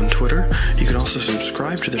show on Twitter. You can also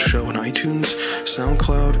subscribe to the show on iTunes,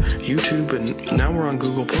 SoundCloud, YouTube, and now we're on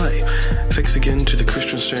Google Play. Thanks again to the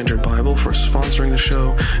Christian Standard Bible for sponsoring the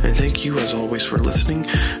show, and thank you as always for listening,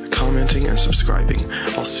 commenting, and subscribing.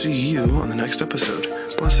 I'll see you on the next episode.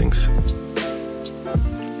 Blessings.